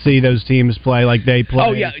excited to see those teams play like they play.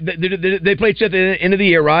 Oh yeah, they play at the end of the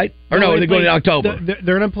year, right? Or no, they're going in October.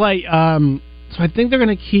 They're going to play. So I think they're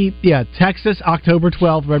going to keep Texas October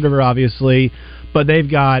 12th, Red River, obviously. But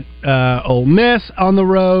they've got Ole Miss on the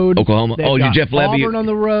road. Oklahoma. Got Jeff Levy. Auburn on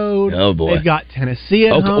the road. Oh, boy. They've got Tennessee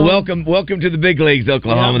at home. Welcome to the big leagues,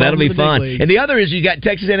 Oklahoma. That'll be fun. And the other is you got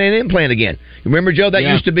Texas A&M playing again. Remember, Joe, that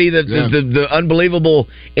used to be the unbelievable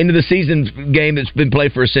end of the season game that's been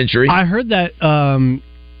played for a century. I heard that.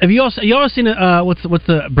 Have you all seen what's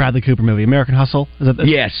the Bradley Cooper movie, American Hustle? Is that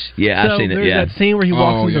yes, I've seen it. There's that scene where he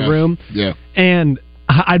walks into the room. Yeah, and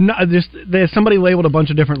I'm not there's somebody labeled a bunch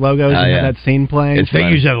of different logos and had that scene playing. They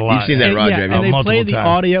use that a lot. You've seen that, Roger. And they played the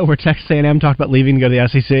audio where Texas A&M talked about leaving to go to the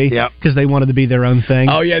SEC because they wanted to be their own thing.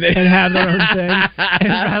 Oh yeah, and have their own thing.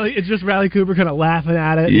 And it's just Bradley Cooper kind of laughing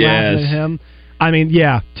at it, laughing at him. I mean,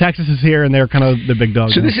 Texas is here, and they're kind of the big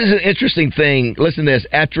dogs. So this is an interesting thing. Listen to this.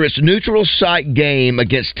 After its neutral site game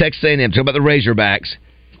against Texas A&M, talk about the Razorbacks,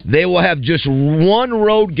 they will have just one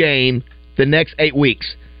road game the next 8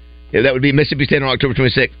 weeks. Yeah, that would be Mississippi State on October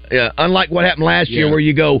 26th. Unlike what happened last year, where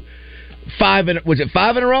you go 5 in a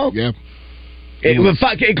row? Yeah.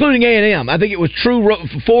 Including A&M. I think it was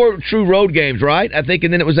 4 true road games, right? I think,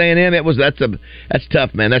 and then it was A&M. That's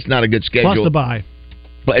tough, man. That's not a good schedule. Plus the bye.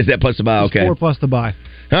 Is that plus the bye? Okay. 4 plus the bye.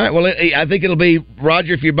 All right. Well, I think it'll be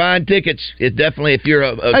Roger. If you're buying tickets, it's definitely if you're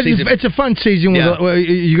a season. It's a fun season.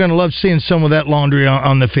 You're going to love seeing some of that laundry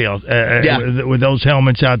on the field. With those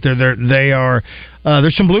helmets out there, they are.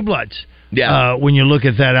 There's some blue bloods. Yeah. When you look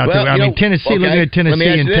at that out there, I mean Tennessee. Looking at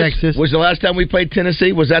Tennessee and Texas. Was the last time we played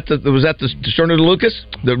Tennessee? Was that the Sterner to Lucas,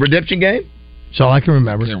 the redemption game? That's all I can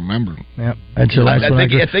remember. I can't remember. Yeah, that's the last one. I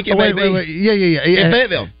think it may be. Wait. Yeah. In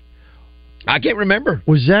Fayetteville. I can't remember.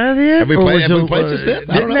 Was that it? Have we played since then?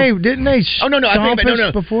 I don't know. Didn't they? Oh no! I think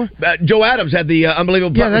no. Before Joe Adams had the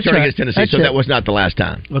unbelievable punt return against Tennessee, so that was not the last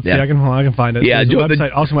time. Let's see. I can find it. Yeah, there's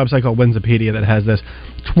a website called Winsipedia that has this.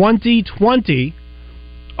 2020.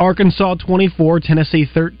 Arkansas 24, Tennessee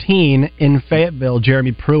 13 in Fayetteville.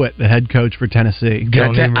 Jeremy Pruitt, the head coach for Tennessee.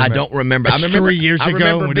 I don't remember. I remember 3 years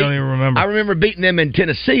ago. We don't even remember. I remember beating them in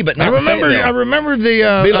Tennessee, but not I remember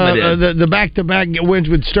the back-to-back wins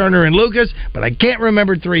with Sterner and Lucas, but I can't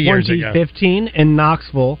remember 3 years ago. 2015 in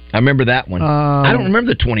Knoxville. I remember that one. I don't remember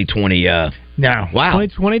the 2020. No. Wow.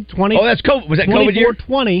 2020. Oh, that's COVID. Was that COVID year?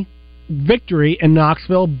 20 victory in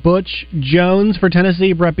Knoxville. Butch Jones for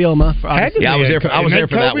Tennessee. Brett Bielema. I was there for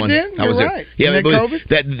that one. I was there. Right. Yeah,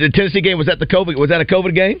 the Tennessee game was that the COVID? Was that a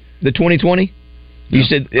COVID game? The 2020? You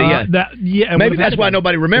said Maybe that's why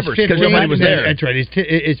nobody remembers because nobody was there. That's right.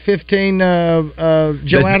 It's 15.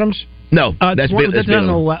 Joe Adams. No, that's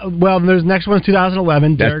 2011. Well, there's next one's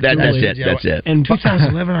 2011. That's it. And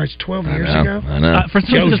 2011, it's 12 years ago. I know. For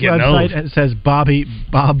some of this website, it says Bob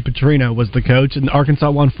Petrino was the coach, and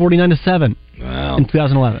Arkansas won 49-7 in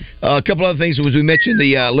 2011. A couple other things as we mentioned.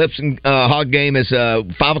 The Lipson Hog game is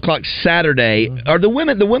 5:00 Saturday. Are the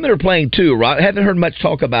women are playing too? Right? I haven't heard much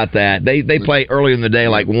talk about that. They play earlier in the day,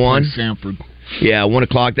 like 1. Sanford. Yeah,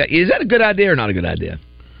 1:00. Is that a good idea or not a good idea?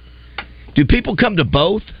 Do people come to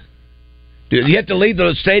both? You have to leave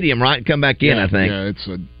the stadium, right, and come back in, I think. Yeah, it's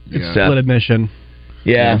split admission.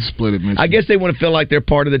 Yeah, split admission. I guess they want to feel like they're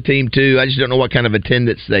part of the team, too. I just don't know what kind of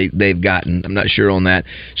attendance they've gotten. I'm not sure on that.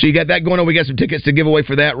 So you got that going on. We got some tickets to give away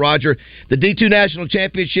for that, Roger. The D2 National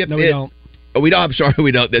Championship. No, we don't. Oh, we don't. I'm sorry,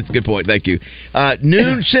 we don't. That's a good point. Thank you.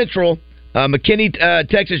 Noon Central, McKinney,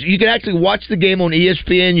 Texas. You can actually watch the game on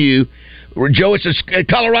ESPNU. Joe, it's a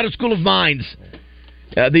Colorado School of Mines.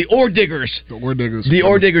 The Ore Diggers. The Ore Diggers. The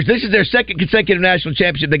Ore Diggers. This is their second consecutive national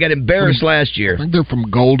championship. They got embarrassed last year. I think they're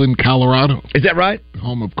from Golden, Colorado. Is that right?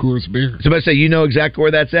 Home of Coors Beer. Somebody say, you know exactly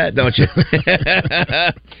where that's at, don't you?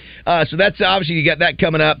 So that's obviously you got that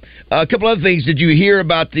coming up. A couple other things. Did you hear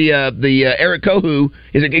about the Eric Kohu?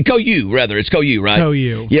 Is it Kohu, rather? It's Kohu, right?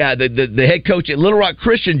 Kohu. Yeah, the head coach at Little Rock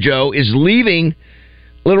Christian, Joe, is leaving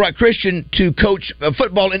Little Rock Christian to coach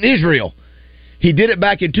football in Israel. He did it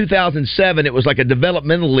back in 2007. It was like a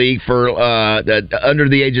developmental league for under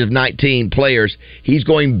the age of 19 players. He's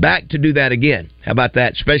going back to do that again. How about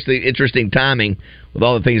that? Especially interesting timing with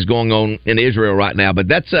all the things going on in Israel right now. But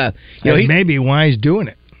that's maybe why he's doing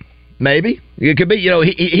it. Maybe it could be.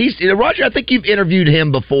 He's Roger. I think you've interviewed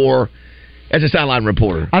him before as a sideline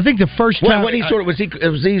reporter. I think the first time was he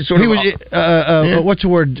what's the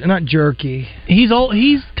word? Not jerky. He's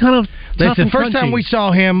kind of. That's the first time we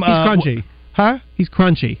saw him. He's crunchy. Huh? He's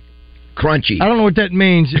crunchy. Crunchy. I don't know what that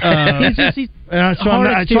means. So I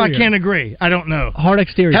can't agree. I don't know. Hard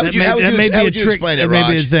exterior. That may be a trick. That may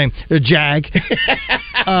be his thing. A jag. He's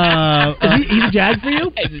a jag for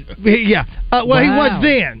you? Yeah. Well, he was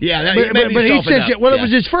then. Yeah, but he said it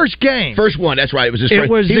was his first game. First one. That's right. It was his first. It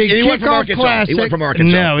was the kickoff classic. He went from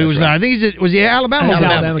Arkansas. No, he was not. I think was he Alabama?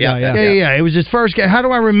 Alabama guy. Yeah. It was his first game. How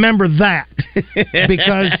do I remember that?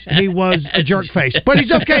 Because he was a jerk face. But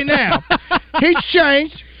he's okay now. He's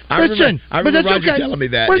changed. I remember Roger telling me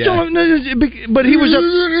that. But he was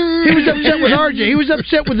upset with RJ. He was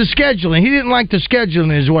upset with the scheduling. He didn't like the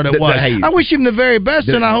scheduling, is what it was. I wish him the very best,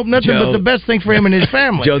 and I hope nothing but the best thing for him and his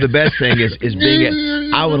family. Joe, the best thing is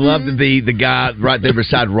being. I would love to be the guy right there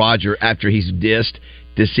beside Roger after he's dissed.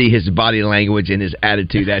 To see his body language and his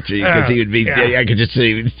attitude after, because he would be, I could just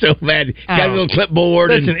see him so bad. Got a little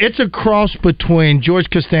clipboard. Listen, it's a cross between George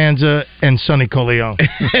Costanza and Sonny Corleone.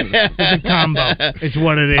 It's a combo. It's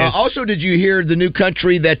what it is. Also, did you hear the new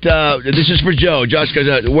country that this is for Joe, Josh,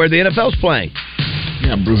 where the NFL's playing?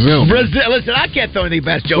 Yeah, Brazil. Listen, I can't throw anything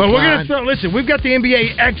past Joe. Well, we're going to throw. Listen, we've got the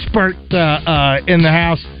NBA expert in the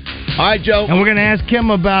house. All right, Joe, and we're going to ask him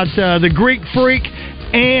about the Greek Freak.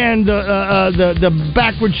 And the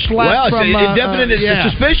backward slap from indefinite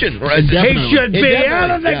suspicion. Right? He should be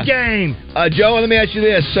out of the game. Joe, let me ask you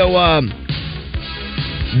this. So,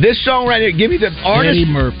 this song right here, give me the artist Eddie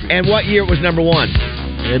Murphy. And what year it was number one.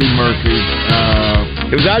 Eddie Murphy.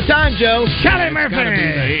 It was out of time, Joe. Charlie Murphy.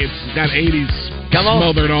 It's got 80s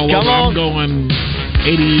smothered all over. I'm going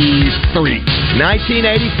 83.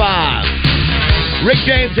 1985. Rick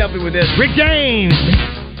James helped me with this. Rick James.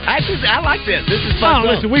 Actually, I like this. This is fun.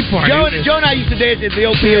 Listen, we partied. Joe and I used to dance at the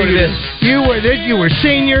OP to this. You were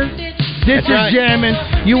senior. This That's is right. jamming.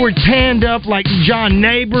 You were tanned up like John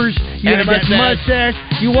Neighbors. You had that mustache.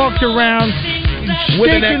 You walked around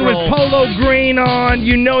stinking with polo green on.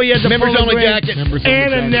 You know you had the members polo only green jacket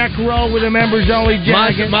and a neck roll with a members only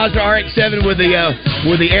jacket. Mazda RX-7 with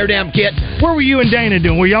the air down kit. Where were you and Dana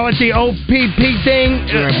doing? Were y'all at the OPP thing?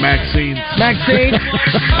 We're at Maxine.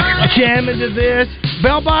 Jamming to this.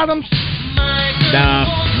 Bell bottoms? Nah,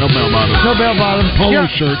 no bell bottoms. No bell bottoms. Polo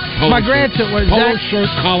shirt. My grandson was polo shirt,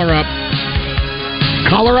 collar up.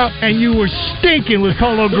 Collar up. And you were stinking with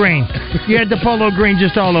polo green. You had the polo green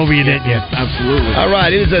just all over you, didn't you? Absolutely. All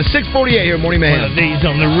right, it is a 6:48 here, Morning Mayhem. One of these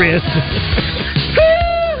on the wrist.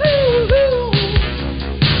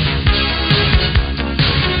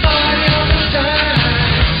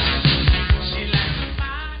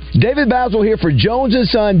 David Basil here for Jones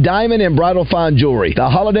 & Son Diamond and Bridal Fine Jewelry. The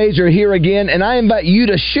holidays are here again, and I invite you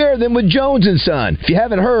to share them with Jones & Son. If you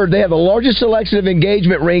haven't heard, they have the largest selection of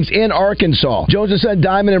engagement rings in Arkansas. Jones & Son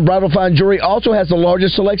Diamond and Bridal Fine Jewelry also has the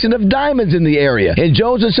largest selection of diamonds in the area. And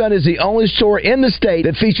Jones & Son is the only store in the state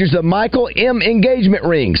that features the Michael M. engagement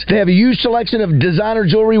rings. They have a huge selection of designer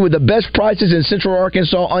jewelry with the best prices in Central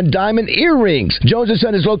Arkansas on diamond earrings. Jones &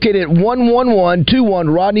 Son is located at 11121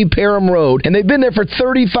 Rodney Parham Road, and they've been there for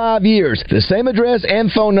 35 35 years. The same address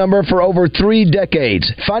and phone number for over 3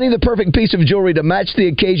 decades. Finding the perfect piece of jewelry to match the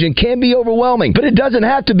occasion can be overwhelming, but it doesn't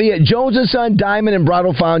have to be at Jones & Son Diamond and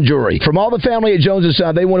Bridal Fine Jewelry. From all the family at Jones &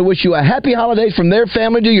 Son, they want to wish you a happy holidays from their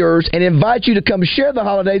family to yours and invite you to come share the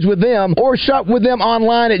holidays with them or shop with them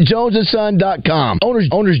online at jonesandson.com.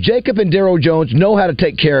 Owners Jacob and Daryl Jones know how to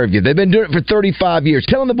take care of you. They've been doing it for 35 years.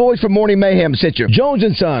 Tell them the boys from Morning Mayhem sent you. Jones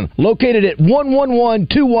 & Son, located at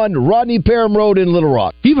 11121 Rodney Parham Road in Little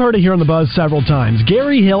Rock. You've heard it here on the Buzz several times.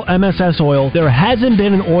 Gary Hill MSS Oil. There hasn't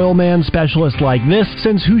been an oil man specialist like this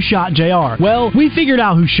since Who Shot JR. Well, we figured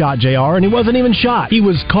out who shot JR, and he wasn't even shot. He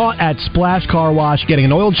was caught at Splash Car Wash getting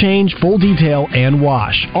an oil change, full detail, and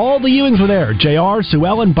wash. All the Ewings were there. JR, Sue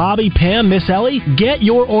Ellen, Bobby, Pam, Miss Ellie. Get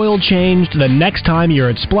your oil changed the next time you're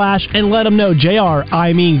at Splash and let them know JR,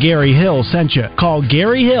 I mean Gary Hill, sent you. Call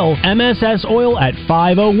Gary Hill MSS Oil at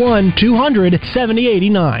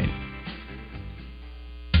 501-200-7089.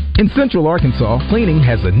 In Central Arkansas, cleaning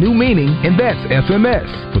has a new meaning, and that's FMS.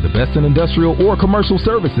 For the best in industrial or commercial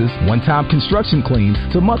services, one-time construction cleans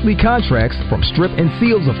to monthly contracts, from strip and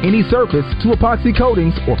seals of any surface to epoxy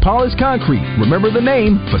coatings or polished concrete. Remember the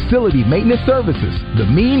name, Facility Maintenance Services, the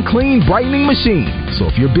mean, clean, brightening machine. So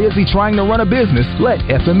if you're busy trying to run a business, let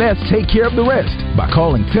FMS take care of the rest by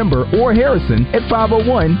calling Timber or Harrison at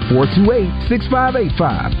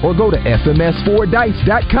 501-428-6585 or go to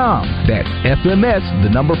fms4dice.com. That's FMS,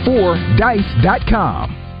 the number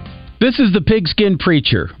 4dice.com. This is the Pigskin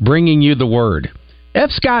Preacher bringing you the word. F.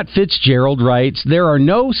 Scott Fitzgerald writes, "There are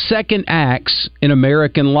no second acts in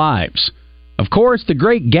American lives." Of course, the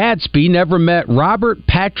great Gatsby never met Robert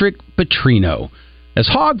Patrick Petrino. As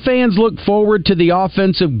Hog fans look forward to the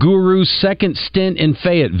offensive guru's second stint in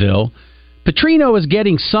Fayetteville, Petrino is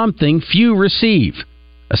getting something few receive: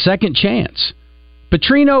 a second chance.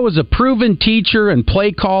 Petrino is a proven teacher and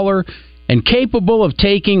play caller and capable of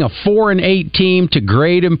taking a 4-8 team to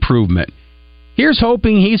great improvement. Here's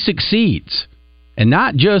hoping he succeeds, and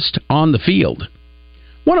not just on the field.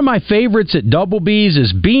 One of my favorites at Double B's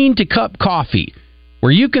is Bean to Cup Coffee,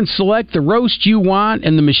 where you can select the roast you want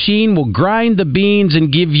and the machine will grind the beans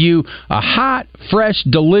and give you a hot, fresh,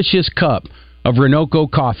 delicious cup of Renoco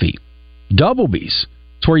coffee. Double B's.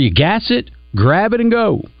 It's where you gas it, grab it, and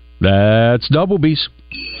go. That's Double B's.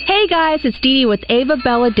 Hey guys, it's Dee Dee with Ava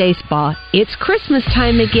Bella Day Spa. It's Christmas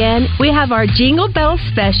time again. We have our Jingle Bell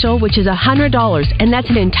special, which is $100, and that's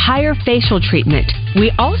an entire facial treatment.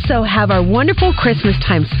 We also have our wonderful Christmas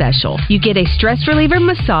time special. You get a stress reliever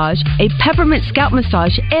massage, a peppermint scalp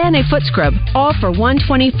massage, and a foot scrub, all for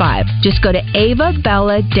 $125. Just go to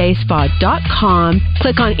avabellaDaySpa.com,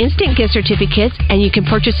 click on Instant Gift Certificates, and you can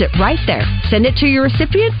purchase it right there. Send it to your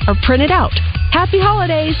recipient or print it out. Happy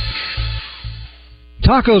holidays!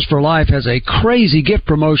 Tacos for Life has a crazy gift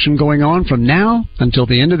promotion going on from now until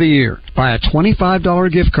the end of the year. Buy a $25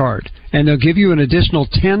 gift card, and they'll give you an additional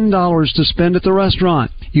 $10 to spend at the restaurant.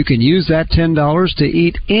 You can use that $10 to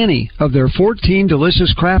eat any of their 14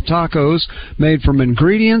 delicious craft tacos made from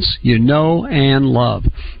ingredients you know and love.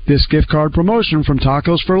 This gift card promotion from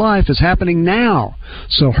Tacos for Life is happening now,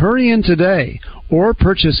 so hurry in today or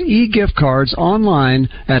purchase e-gift cards online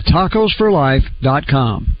at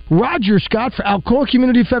tacosforlife.com. Roger Scott for Alcoa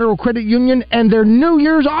Community Federal Credit Union and their New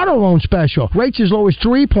Year's auto loan special. Rates as low as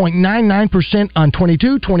 3.99% on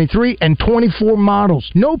 22, 23, and 24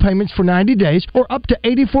 models. No payments for 90 days or up to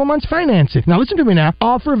 84 months financing. Now listen to me now.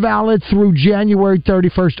 Offer valid through January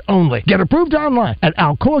 31st only. Get approved online at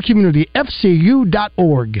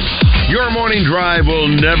alcoacommunityfcu.org. Your morning drive will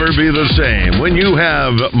never be the same when you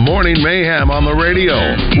have Morning Mayhem on the radio.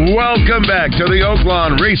 Welcome back to the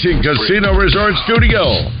Oaklawn Racing Casino Resort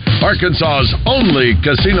Studio, Arkansas's only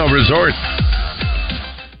casino resort.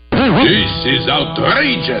 This is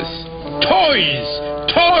outrageous.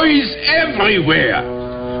 Toys everywhere.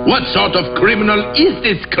 What sort of criminal is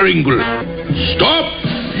this Kringle? Stop!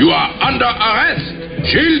 You are under arrest.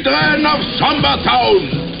 Children of Sombertown,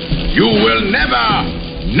 you will never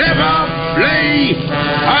play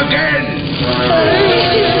again.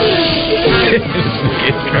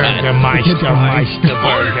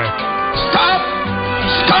 Stop!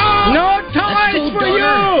 No toys for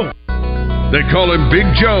you! They call him Big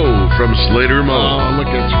Joe from Slater Moe. Oh, look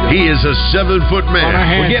at you. He is a 7-foot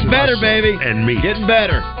man. We're getting better, baby. And meat. Getting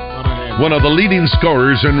better. One of the leading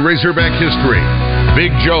scorers in Razorback history.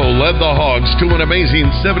 Big Joe led the Hogs to an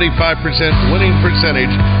amazing 75% winning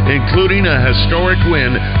percentage, including a historic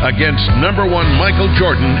win against number 1 Michael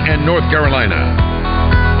Jordan and North Carolina.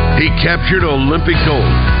 He captured Olympic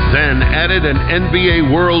gold, then added an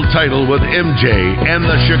NBA World title with MJ and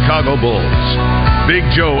the Chicago Bulls. Big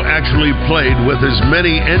Joe actually played with as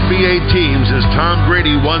many NBA teams as Tom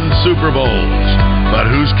Brady won Super Bowls. But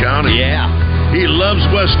who's counting? Yeah. He loves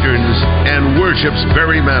Westerns and worships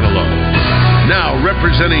Barry Manilow. Now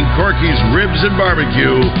representing Corky's Ribs and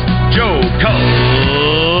Barbecue, Joe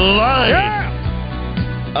Klein. Yeah.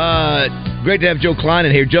 Great to have Joe Klein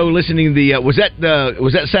in here. Joe, listening to the was that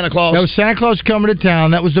Santa Claus? That was Santa Claus coming to town.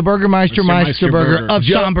 That was the Burgermeister Burger of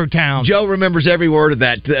Somber Town. Joe remembers every word of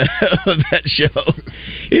that show.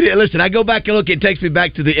 Listen, I go back and look. It takes me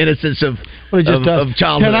back to the innocence of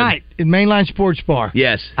childhood. Tonight in Mainline Sports Bar.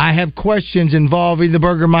 Yes, I have questions involving the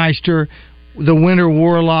Burgermeister, the Winter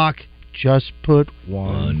Warlock. Just put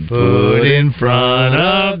one foot in front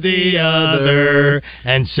of the other,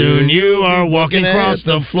 and soon you are walking across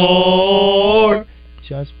the floor.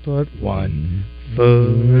 Just put one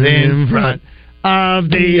foot in front of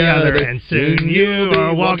the other, and soon you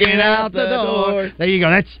are walking out the door. There you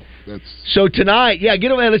go. That's so tonight. Yeah,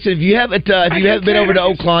 get over there. Listen, if you haven't been over to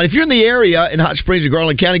Oaklawn, if you're in the area in Hot Springs or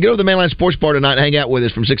Garland County, get over to the Mainline Sports Bar tonight and hang out with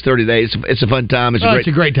us from 6:30 today. It's a fun time. It's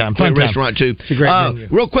a great time. Fun restaurant too. It's a great venue.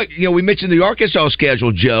 Real quick, we mentioned the Arkansas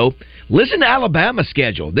schedule, Joe. Listen to Alabama's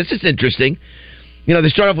schedule. This is interesting. They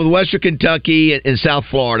start off with Western Kentucky and South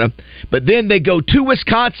Florida, but then they go to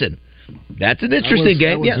Wisconsin. That's an interesting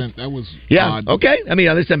game. That was odd. Okay. I mean,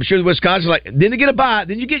 I'm sure the Wisconsin then they get a bye.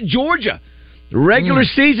 Then you get Georgia. The regular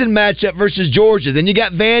season matchup versus Georgia. Then you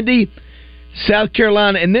got Vandy, South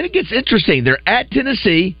Carolina, and then it gets interesting. They're at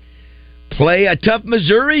Tennessee, play a tough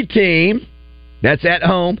Missouri team. That's at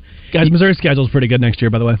home. Guys, Missouri's schedule is pretty good next year,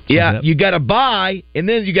 by the way. Yeah, you got a bye, and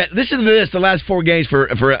then you got. Listen to this: the last 4 games for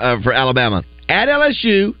Alabama at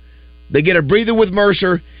LSU, they get a breather with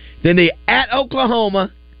Mercer. Then they at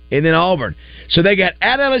Oklahoma. And then Auburn. So they got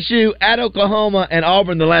at LSU, at Oklahoma, and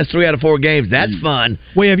Auburn the last 3 out of 4 games. That's fun.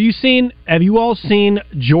 Wait, have you all seen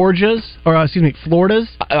Florida's?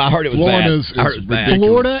 I heard it was bad.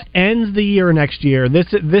 Florida ends the year next year.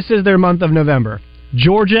 This is their month of November.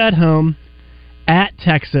 Georgia at home, at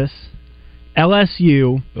Texas,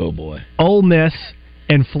 LSU, oh boy, Ole Miss,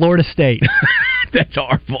 and Florida State. That's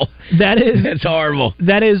horrible. That's horrible.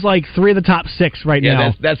 That is like 3 of the top 6 right now.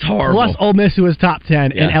 Yeah, that's horrible. Plus Ole Miss, who is top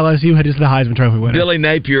 10, and LSU had just the Heisman Trophy winner. Billy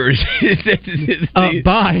Napier is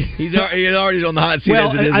bye. He's already on the hot seat. Well,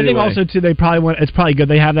 I think also too they probably want. It's probably good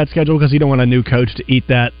they have that schedule because you don't want a new coach to eat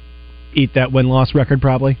that win-loss record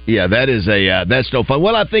probably. Yeah, that's no fun.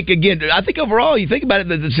 Well, I think overall you think about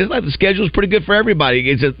it, it seems like the schedule is pretty good for everybody.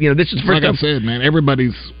 This is the first time. I said, man,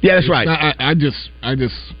 everybody's. Yeah, that's right. I just,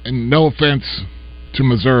 and no offense to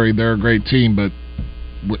Missouri, they're a great team, but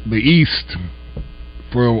the East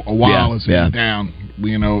for a while has been down.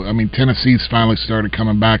 Tennessee's finally started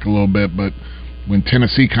coming back a little bit, but when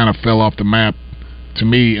Tennessee kind of fell off the map, to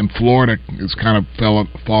me, and Florida is kind of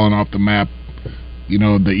falling off the map.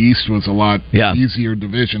 The East was a lot easier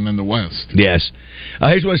division than the West. Yes.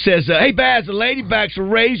 Here's what it says. Hey, Baz, the Ladybacks are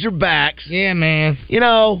Razorbacks. Yeah, man.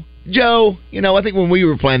 Joe, I think when we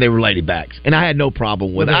were playing, they were Ladybacks, and I had no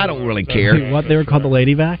problem with it. I don't really care. What, they were called the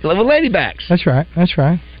Ladybacks? The Ladybacks. That's right.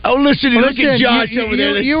 Oh, listen, look at Josh over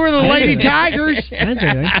there. You were the Lady Tigers.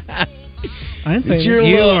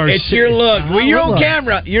 It's your look. Well, you're on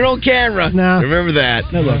camera. You're on camera. No. Remember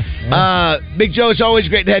that. No look. Big Joe, it's always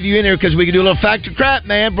great to have you in here because we can do a little Factor Crap,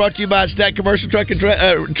 man. Brought to you by Stack Commercial Truck and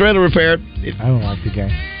Trailer Repair. I don't like the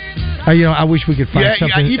game. I wish we could find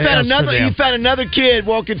something. You found another kid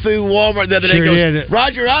walking through Walmart the other day. Goes,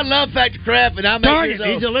 Roger, I love Factor Crap, and I'm he's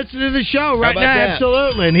listening to the show right now. That?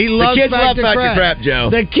 Absolutely, and he loves the kids Factor love Factor Crap, Joe.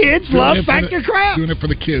 The kids love Factor Crap. Doing it for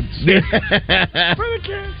the kids. For the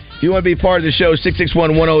kids. If you want to be part of the show,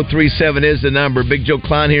 661-1037 is the number. Big Joe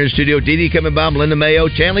Klein here in studio. Dee Dee coming by, Melinda Mayo,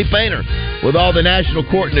 Chanley Painter with all the national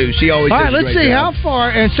court news. She always does a great job. All right, let's see how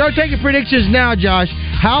far, and start taking predictions now, Josh.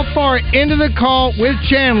 How far into the call with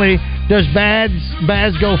Chanley does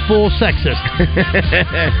Baz go full sexist?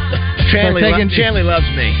 Chanley loves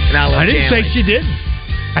me, and I love Chanley. I didn't say she didn't.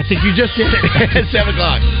 I think you just did it. 7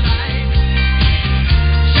 o'clock.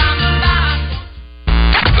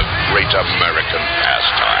 The great American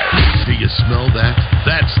pastime. Do you smell that?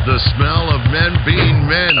 That's the smell of men being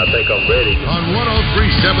men. I think I'm ready. On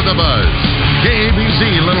 103.7 The Buzz.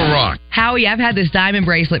 KABZ Little Rock. Howie, I've had this diamond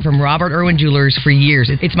bracelet from Robert Irwin Jewelers for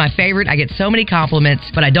years. It's my favorite. I get so many compliments,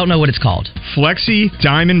 but I don't know what it's called. Flexi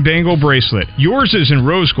Diamond Bangle Bracelet. Yours is in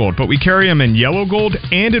rose gold, but we carry them in yellow gold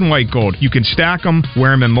and in white gold. You can stack them,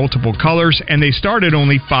 wear them in multiple colors, and they start at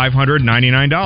only $599.